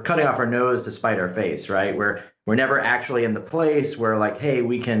we're cutting off our nose to spite our face, right? We're never actually in the place where like, hey,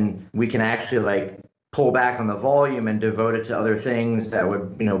 we can actually like pull back on the volume and devote it to other things that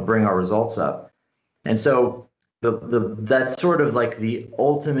would bring our results up. And so that's sort of like the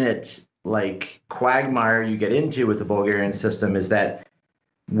ultimate like quagmire you get into with the Bulgarian system, is that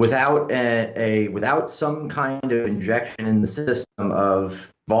without without some kind of injection in the system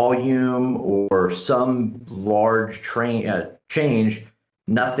of volume or some large change,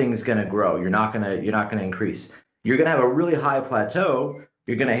 nothing's going to grow. You're not going to increase. You're going to have a really high plateau.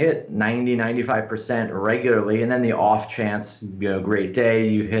 You're going to hit 90-95% regularly, and then the off chance, great day,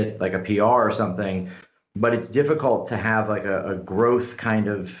 you hit like a PR or something. But it's difficult to have like a growth kind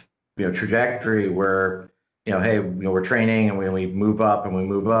of trajectory where hey, we're training and we move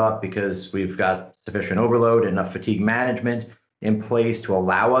up because we've got sufficient overload, enough fatigue management in place to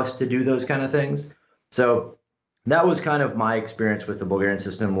allow us to do those kind of things. So that was kind of my experience with the Bulgarian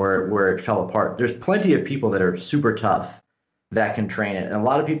system, where it fell apart. There's plenty of people that are super tough that can train it, and a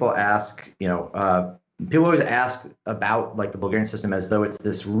lot of people ask, people always ask about like the Bulgarian system as though it's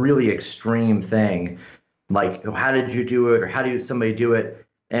this really extreme thing, like, how did you do it, or how did somebody do it?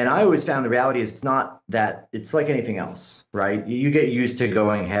 And I always found the reality is it's not that. It's like anything else, right? You get used to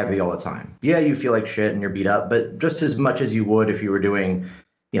going heavy all the time. Yeah, you feel like shit and you're beat up, but just as much as you would if you were doing,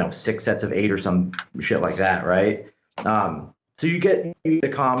 6 sets of 8 or some shit like that, right? So you get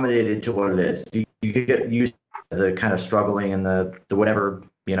accommodated to what it is. You get used to the kind of struggling and the whatever,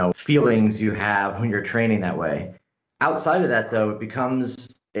 feelings you have when you're training that way. Outside of that, though, it becomes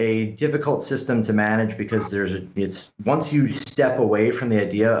a difficult system to manage because it's once you step away from the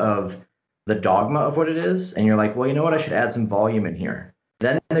idea of the dogma of what it is, and you're like, well, you know what, I should add some volume in here.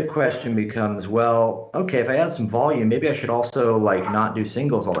 Then the question becomes, well, okay, if I add some volume, maybe I should also like not do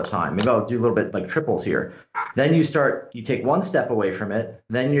singles all the time. Maybe I'll do a little bit like triples here. Then you take one step away from it,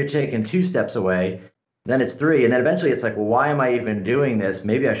 then you're taking two steps away, then it's three, and then eventually it's like, well, why am I even doing this?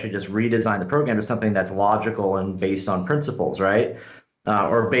 Maybe I should just redesign the program to something that's logical and based on principles, right?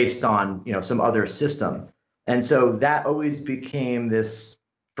 Or based on, you know, some other system. And so that always became this,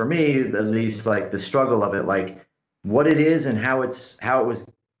 for me at least, like the struggle of it, like what it is and how it was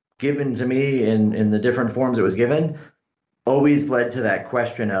given to me in the different forms it was given, always led to that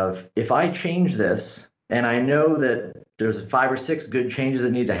question of, if I change this, and I know that there's 5 or 6 good changes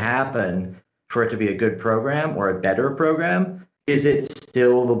that need to happen for it to be a good program or a better program, is it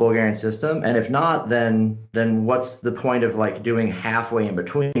still the Bulgarian system? And if not, then what's the point of like doing halfway in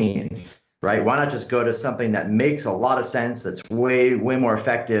between, right? Why not just go to something that makes a lot of sense, that's way more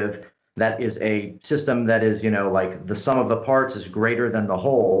effective, that is a system that is, you know, like the sum of the parts is greater than the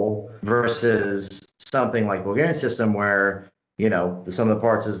whole, versus something like Bulgarian system where, you know, the sum of the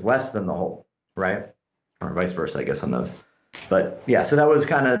parts is less than the whole, right? Or vice versa, I guess, on those. But yeah, so that was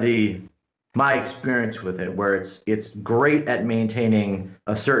kind of my experience with it, where it's great at maintaining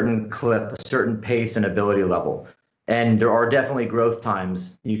a certain clip, a certain pace and ability level. And there are definitely growth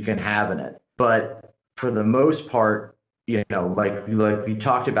times you can have in it. But for the most part, you know, like we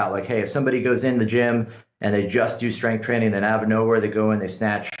talked about, like, hey, if somebody goes in the gym and they just do strength training, then out of nowhere they go and they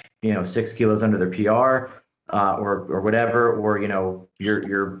snatch, you know, 6 kilos under their PR, or whatever, or, you know,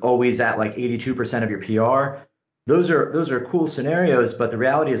 you're always at like 82% of your PR. Those are cool scenarios, but the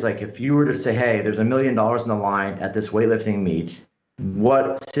reality is, like, if you were to say, hey, there's $1 million on the line at this weightlifting meet,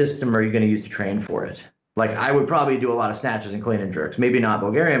 what system are you going to use to train for it? Like, I would probably do a lot of snatches and clean and jerks, maybe not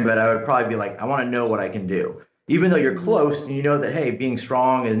Bulgarian, but I would probably be like, I want to know what I can do. Even though you're close and you know that, hey, being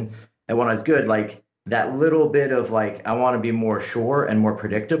strong and one is good, like that little bit of like, I want to be more sure and more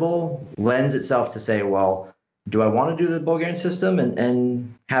predictable lends itself to say, well, do I want to do the Bulgarian system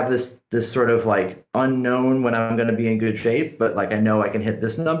and have this sort of like unknown when I'm going to be in good shape, but like I know I can hit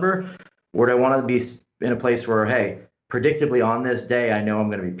this number? Or do I want to be in a place where, hey, predictably on this day, I know I'm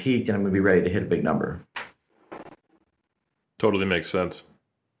going to be peaked and I'm going to be ready to hit a big number? Totally makes sense.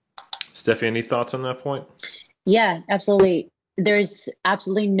 Stefi, any thoughts on that point? Yeah, absolutely. There's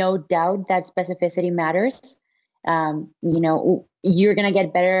absolutely no doubt that specificity matters. You know, you're going to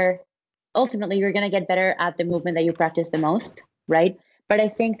get better. Ultimately, you're going to get better at the movement that you practice the most, right? But I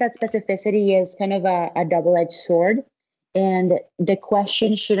think that specificity is kind of a double-edged sword. And the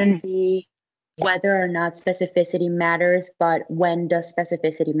question shouldn't be whether or not specificity matters, but when does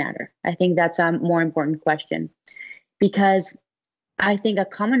specificity matter? I think that's a more important question, because I think a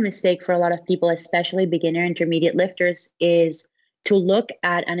common mistake for a lot of people, especially beginner intermediate lifters, is to look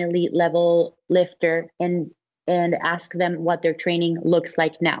at an elite level lifter and ask them what their training looks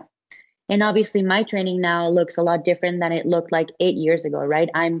like now. And obviously my training now looks a lot different than it looked like 8 years ago, right?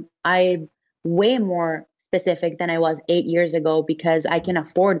 I'm way more specific than I was 8 years ago because I can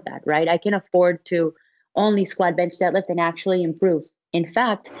afford that, right? I can afford to only squat, bench, deadlift and actually improve. In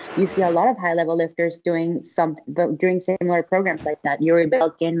fact, you see a lot of high-level lifters doing similar programs like that. Yuri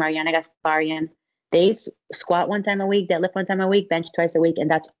Belkin, Mariana Gasparian, they squat 1 time a week, deadlift 1 time a week, bench twice a week,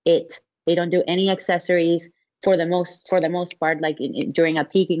 and that's it. They don't do any accessories for the most part, like during a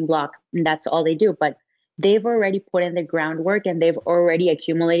peaking block, and that's all they do. But they've already put in the groundwork and they've already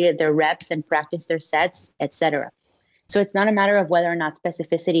accumulated their reps and practiced their sets, etc. So it's not a matter of whether or not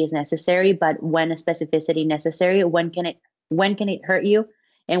specificity is necessary, but when is specificity necessary? When can it hurt you,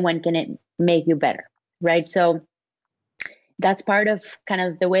 and when can it make you better, right? So that's part of kind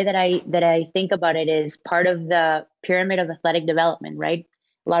of the way that I think about it, is part of the pyramid of athletic development, right?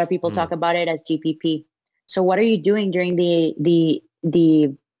 A lot of people talk about it as GPP. So what are you doing during the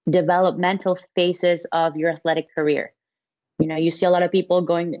developmental phases of your athletic career? You know, you see a lot of people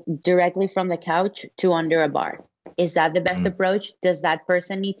going directly from the couch to under a bar. Is that the best approach? Does that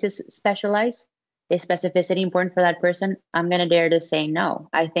person need to specialize? Is specificity important for that person? I'm going to dare to say no.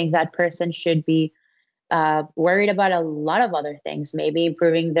 I think that person should be worried about a lot of other things, maybe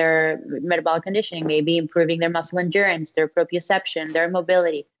improving their metabolic conditioning, maybe improving their muscle endurance, their proprioception, their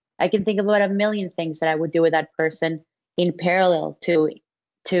mobility. I can think about a million things that I would do with that person in parallel to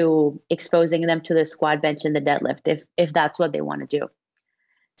exposing them to the squat, bench, and the deadlift, if that's what they want to do.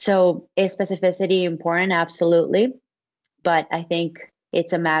 So is specificity important? Absolutely. But I think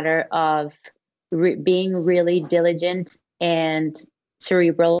it's a matter of being really diligent and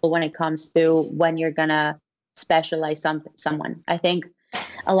cerebral when it comes to when you're going to specialize someone. I think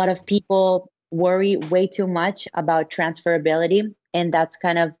A lot of people worry way too much about transferability, and that's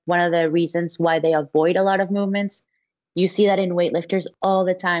kind of one of the reasons why they avoid a lot of movements. You see that in weightlifters all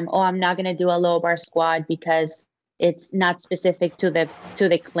the time. Oh, I'm not going to do a low bar squat because it's not specific to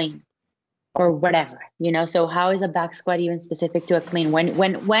the clean or whatever, you know. So how is a back squat even specific to a clean?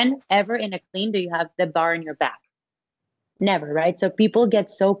 Whenever in a clean do you have the bar in your back? Never, right? So people get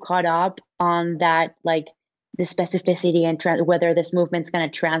so caught up on that, like the specificity and whether this movement's going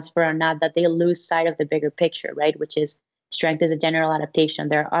to transfer or not, that they lose sight of the bigger picture, right? Which is strength is a general adaptation.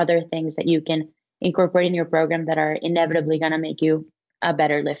 There are other things that you can incorporate in your program that are inevitably going to make you a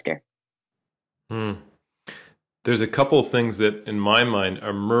better lifter. There's a couple of things that in my mind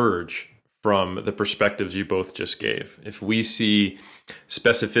emerge from the perspectives you both just gave. If we see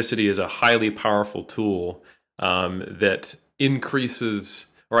specificity as a highly powerful tool that increases,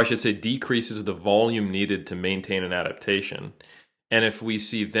 or I should say decreases, the volume needed to maintain an adaptation, and if we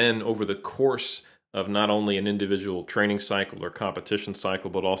see then over the course of not only an individual training cycle or competition cycle,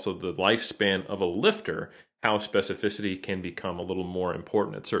 but also the lifespan of a lifter, how specificity can become a little more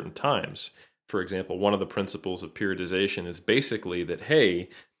important at certain times. For example, one of the principles of periodization is basically that, hey,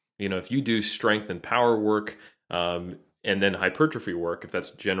 you know, if you do strength and power work and then hypertrophy work, if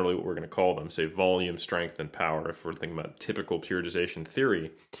that's generally what we're going to call them, say volume, strength, and power, if we're thinking about typical periodization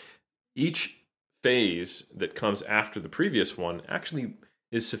theory, each phase that comes after the previous one actually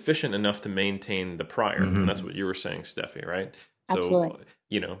is sufficient enough to maintain the prior. And that's what you were saying, Stefi, right? Absolutely. So,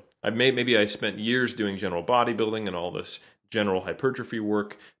 you know, maybe I spent years doing general bodybuilding and all this general hypertrophy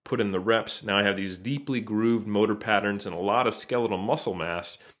work, put in the reps. Now I have these deeply grooved motor patterns and a lot of skeletal muscle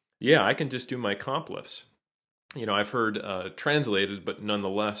mass. Yeah, I can just do my comp lifts. You know, I've heard translated, but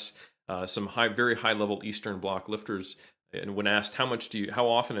nonetheless, some very high level Eastern Bloc lifters, and when asked how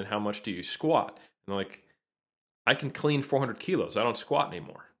often and how much do you squat, and like, I can clean 400 kilos. I don't squat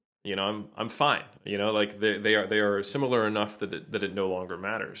anymore. You know, I'm fine. You know, like they are similar enough that it no longer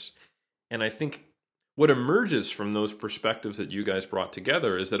matters. And I think what emerges from those perspectives that you guys brought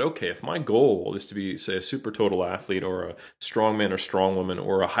together is that, okay, if my goal is to be, say, a super total athlete or a strongman or strongwoman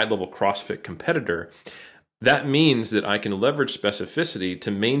or a high level CrossFit competitor, that means that I can leverage specificity to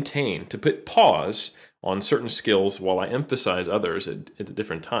maintain, to put pause on certain skills while I emphasize others at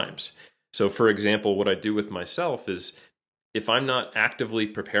different times. So, for example, what I do with myself is if I'm not actively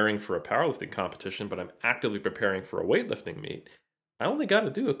preparing for a powerlifting competition, but I'm actively preparing for a weightlifting meet, I only got to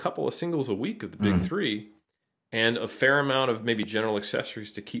do a couple of singles a week of the big three and a fair amount of maybe general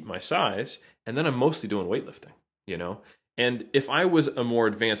accessories to keep my size. And then I'm mostly doing weightlifting, you know? And if I was a more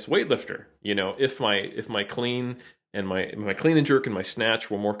advanced weightlifter, you know, if my clean and my clean and jerk and my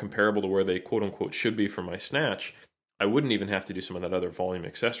snatch were more comparable to where they quote unquote should be for my snatch, I wouldn't even have to do some of that other volume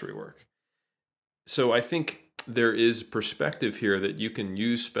accessory work. So I think there is perspective here that you can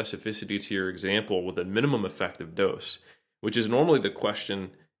use specificity to your example with a minimum effective dose, which is normally the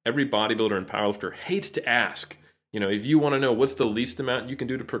question every bodybuilder and powerlifter hates to ask. You know, if you want to know what's the least amount you can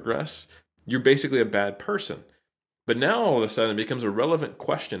do to progress, you're basically a bad person. But now all of a sudden it becomes a relevant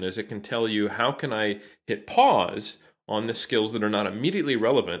question, as it can tell you, how can I hit pause on the skills that are not immediately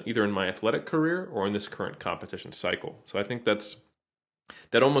relevant either in my athletic career or in this current competition cycle. So I think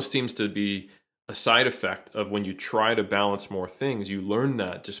that almost seems to be a side effect of when you try to balance more things. You learn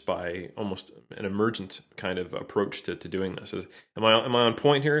that just by almost an emergent kind of approach to doing this. Am I on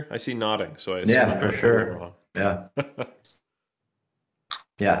point here? I see nodding, so I assume yeah, for sure. Yeah,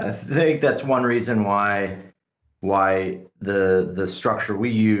 yeah. I think that's one reason why the structure we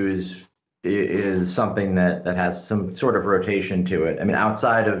use is something that has some sort of rotation to it. I mean,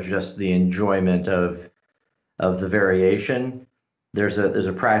 outside of just the enjoyment of the variation, there's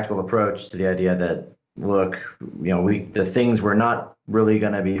a practical approach to the idea that, look, you know, the things we're not really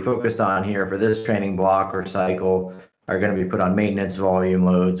going to be focused on here for this training block or cycle are going to be put on maintenance volume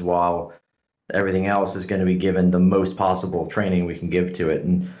loads, while everything else is going to be given the most possible training we can give to it.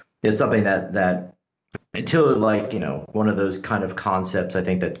 And it's something that until, like, you know, one of those kind of concepts I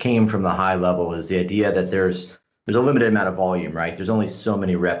think that came from the high level is the idea that there's a limited amount of volume, right? There's only so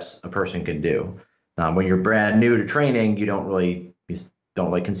many reps a person can do. When you're brand new to training, you don't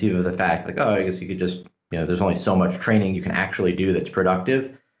like conceive of the fact like, oh, I guess you could just, you know, there's only so much training you can actually do that's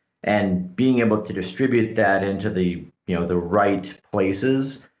productive, and being able to distribute that into the, you know, the right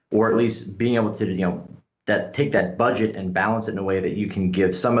places, or at least being able to, you know, take that budget and balance it in a way that you can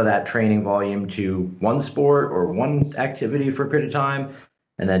give some of that training volume to one sport or one activity for a period of time,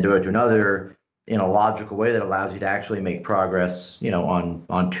 and then do it to another in a logical way that allows you to actually make progress, you know,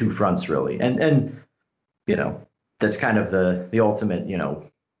 on two fronts really. And you know, that's kind of the ultimate, you know,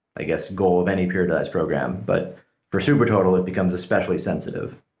 I guess, goal of any periodized program. But for super total, it becomes especially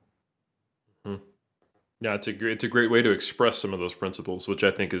sensitive. Yeah, it's a great way to express some of those principles, which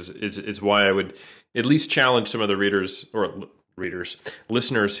I think is why I would at least challenge some of the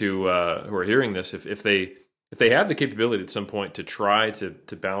listeners who are hearing this. If they have the capability at some point to try to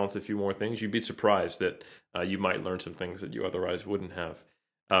balance a few more things, you'd be surprised that you might learn some things that you otherwise wouldn't have.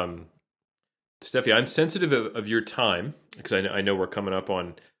 Stefi, I'm sensitive of your time because I know we're coming up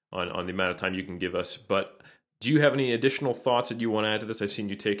on the amount of time you can give us, but do you have any additional thoughts that you want to add to this? I've seen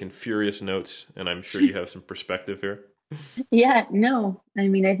you taking furious notes, and I'm sure you have some perspective here. Yeah, no. I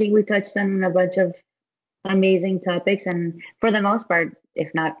mean, I think we touched on a bunch of amazing topics, and for the most part,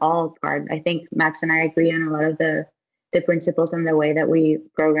 if not all part, I think Max and I agree on a lot of the principles and the way that we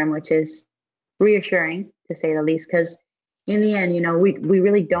program, which is reassuring, to say the least, because in the end, we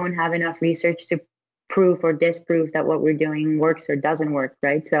really don't have enough research to prove or disprove that what we're doing works or doesn't work,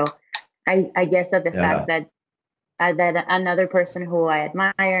 right? So I guess that the fact that another person who I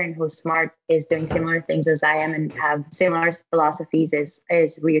admire and who's smart is doing similar things as I am and have similar philosophies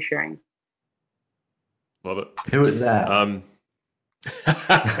is reassuring. Love it. Who is that?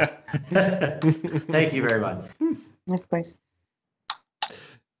 Thank you very much. Of course.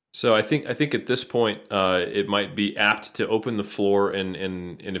 So I think at this point it might be apt to open the floor and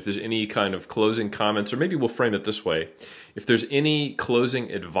if there's any kind of closing comments, or maybe we'll frame it this way: if there's any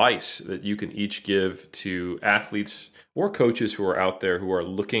closing advice that you can each give to athletes or coaches who are out there who are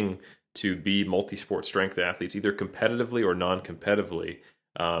looking to be multi-sport strength athletes, either competitively or non-competitively,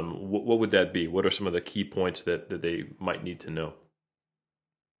 what would that be? What are some of the key points that they might need to know?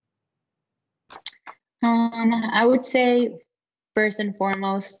 I would say, first and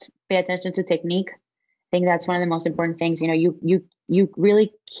foremost, pay attention to technique. I think that's one of the most important things. You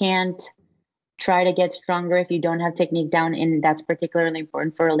really can't try to get stronger if you don't have technique down, and that's particularly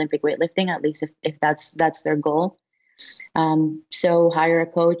important for Olympic weightlifting, at least if that's their goal. So hire a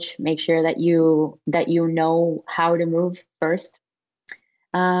coach, make sure that you know how to move first.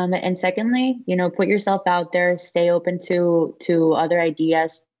 And secondly, put yourself out there, stay open to other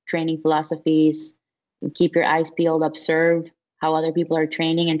ideas, training philosophies, keep your eyes peeled, observe how other people are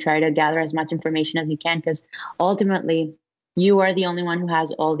training, and try to gather as much information as you can, because ultimately you are the only one who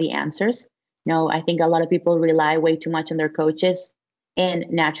has all the answers. I think a lot of people rely way too much on their coaches, and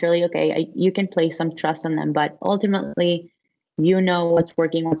naturally, you can place some trust on them, but ultimately what's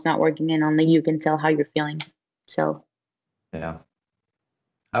working, what's not working, and only you can tell how you're feeling. So yeah,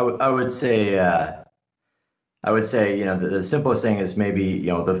 I would say the simplest thing is maybe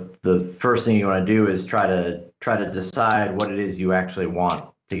the first thing you want to do is try to decide what it is you actually want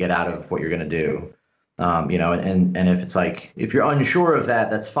to get out of what you're going to do. And if it's like, if you're unsure of that,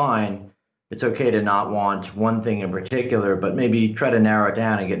 that's fine. It's okay to not want one thing in particular, but maybe try to narrow it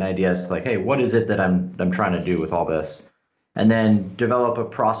down and get an idea as to like, hey, what is it that I'm trying to do with all this? And then develop a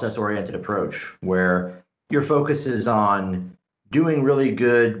process-oriented approach where your focus is on doing really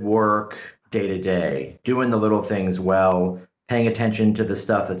good work day to day, doing the little things well, paying attention to the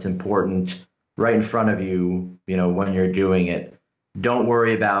stuff that's important right in front of you, when you're doing it. Don't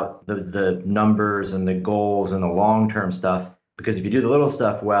worry about the numbers and the goals and the long-term stuff, because if you do the little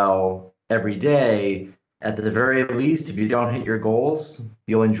stuff well every day, at the very least, if you don't hit your goals,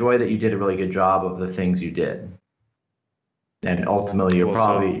 you'll enjoy that you did a really good job of the things you did. And ultimately, you're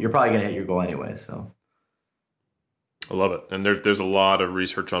probably going to hit your goal anyway. So I love it. And there's a lot of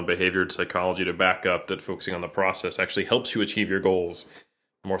research on behavior and psychology to back up that focusing on the process actually helps you achieve your goals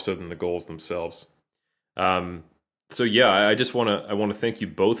more so than the goals themselves. So yeah, I want to thank you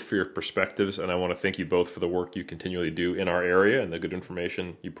both for your perspectives, and I want to thank you both for the work you continually do in our area and the good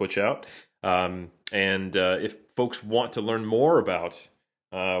information you push out. And if folks want to learn more about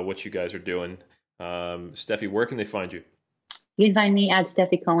what you guys are doing, Stefi, where can they find you? You can find me at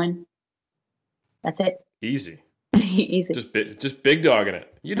Stefi Cohen. That's it. Easy. Easy. Just big dogging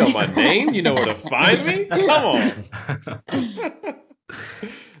it. You know my name. You know where to find me. Come on.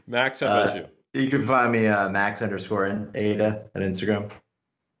 Max, how about you? You can find me Max_Aita at Instagram.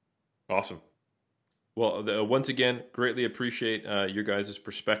 Awesome. Well, once again, greatly appreciate your guys'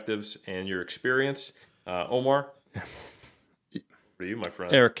 perspectives and your experience. Omar, for you, my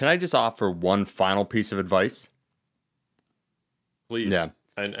friend. Eric, can I just offer one final piece of advice? Please. Yeah.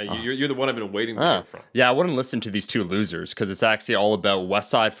 And you're the one I've been waiting to hear from. Yeah, I wouldn't listen to these two losers because it's actually all about West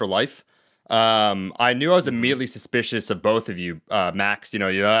Side for life. I knew I was immediately suspicious of both of you. Max,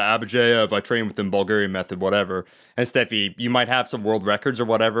 Abajev, I train with the Bulgarian method, whatever. And Stefi, you might have some world records or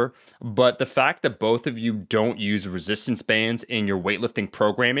whatever. But the fact that both of you don't use resistance bands in your weightlifting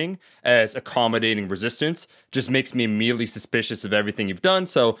programming as accommodating resistance just makes me immediately suspicious of everything you've done.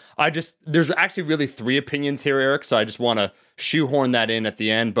 So there's actually really 3 opinions here, Eric. So I just want to shoehorn that in at the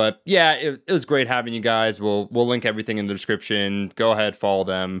end. But yeah, it was great having you guys. We'll link everything in the description. Go ahead, follow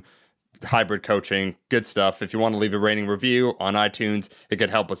them. Hybrid coaching, good stuff. If you want to leave a rating review on iTunes, it could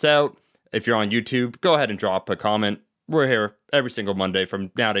help us out. If you're on YouTube, go ahead and drop a comment. We're here every single Monday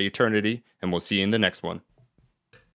from now to eternity, and we'll see you in the next one.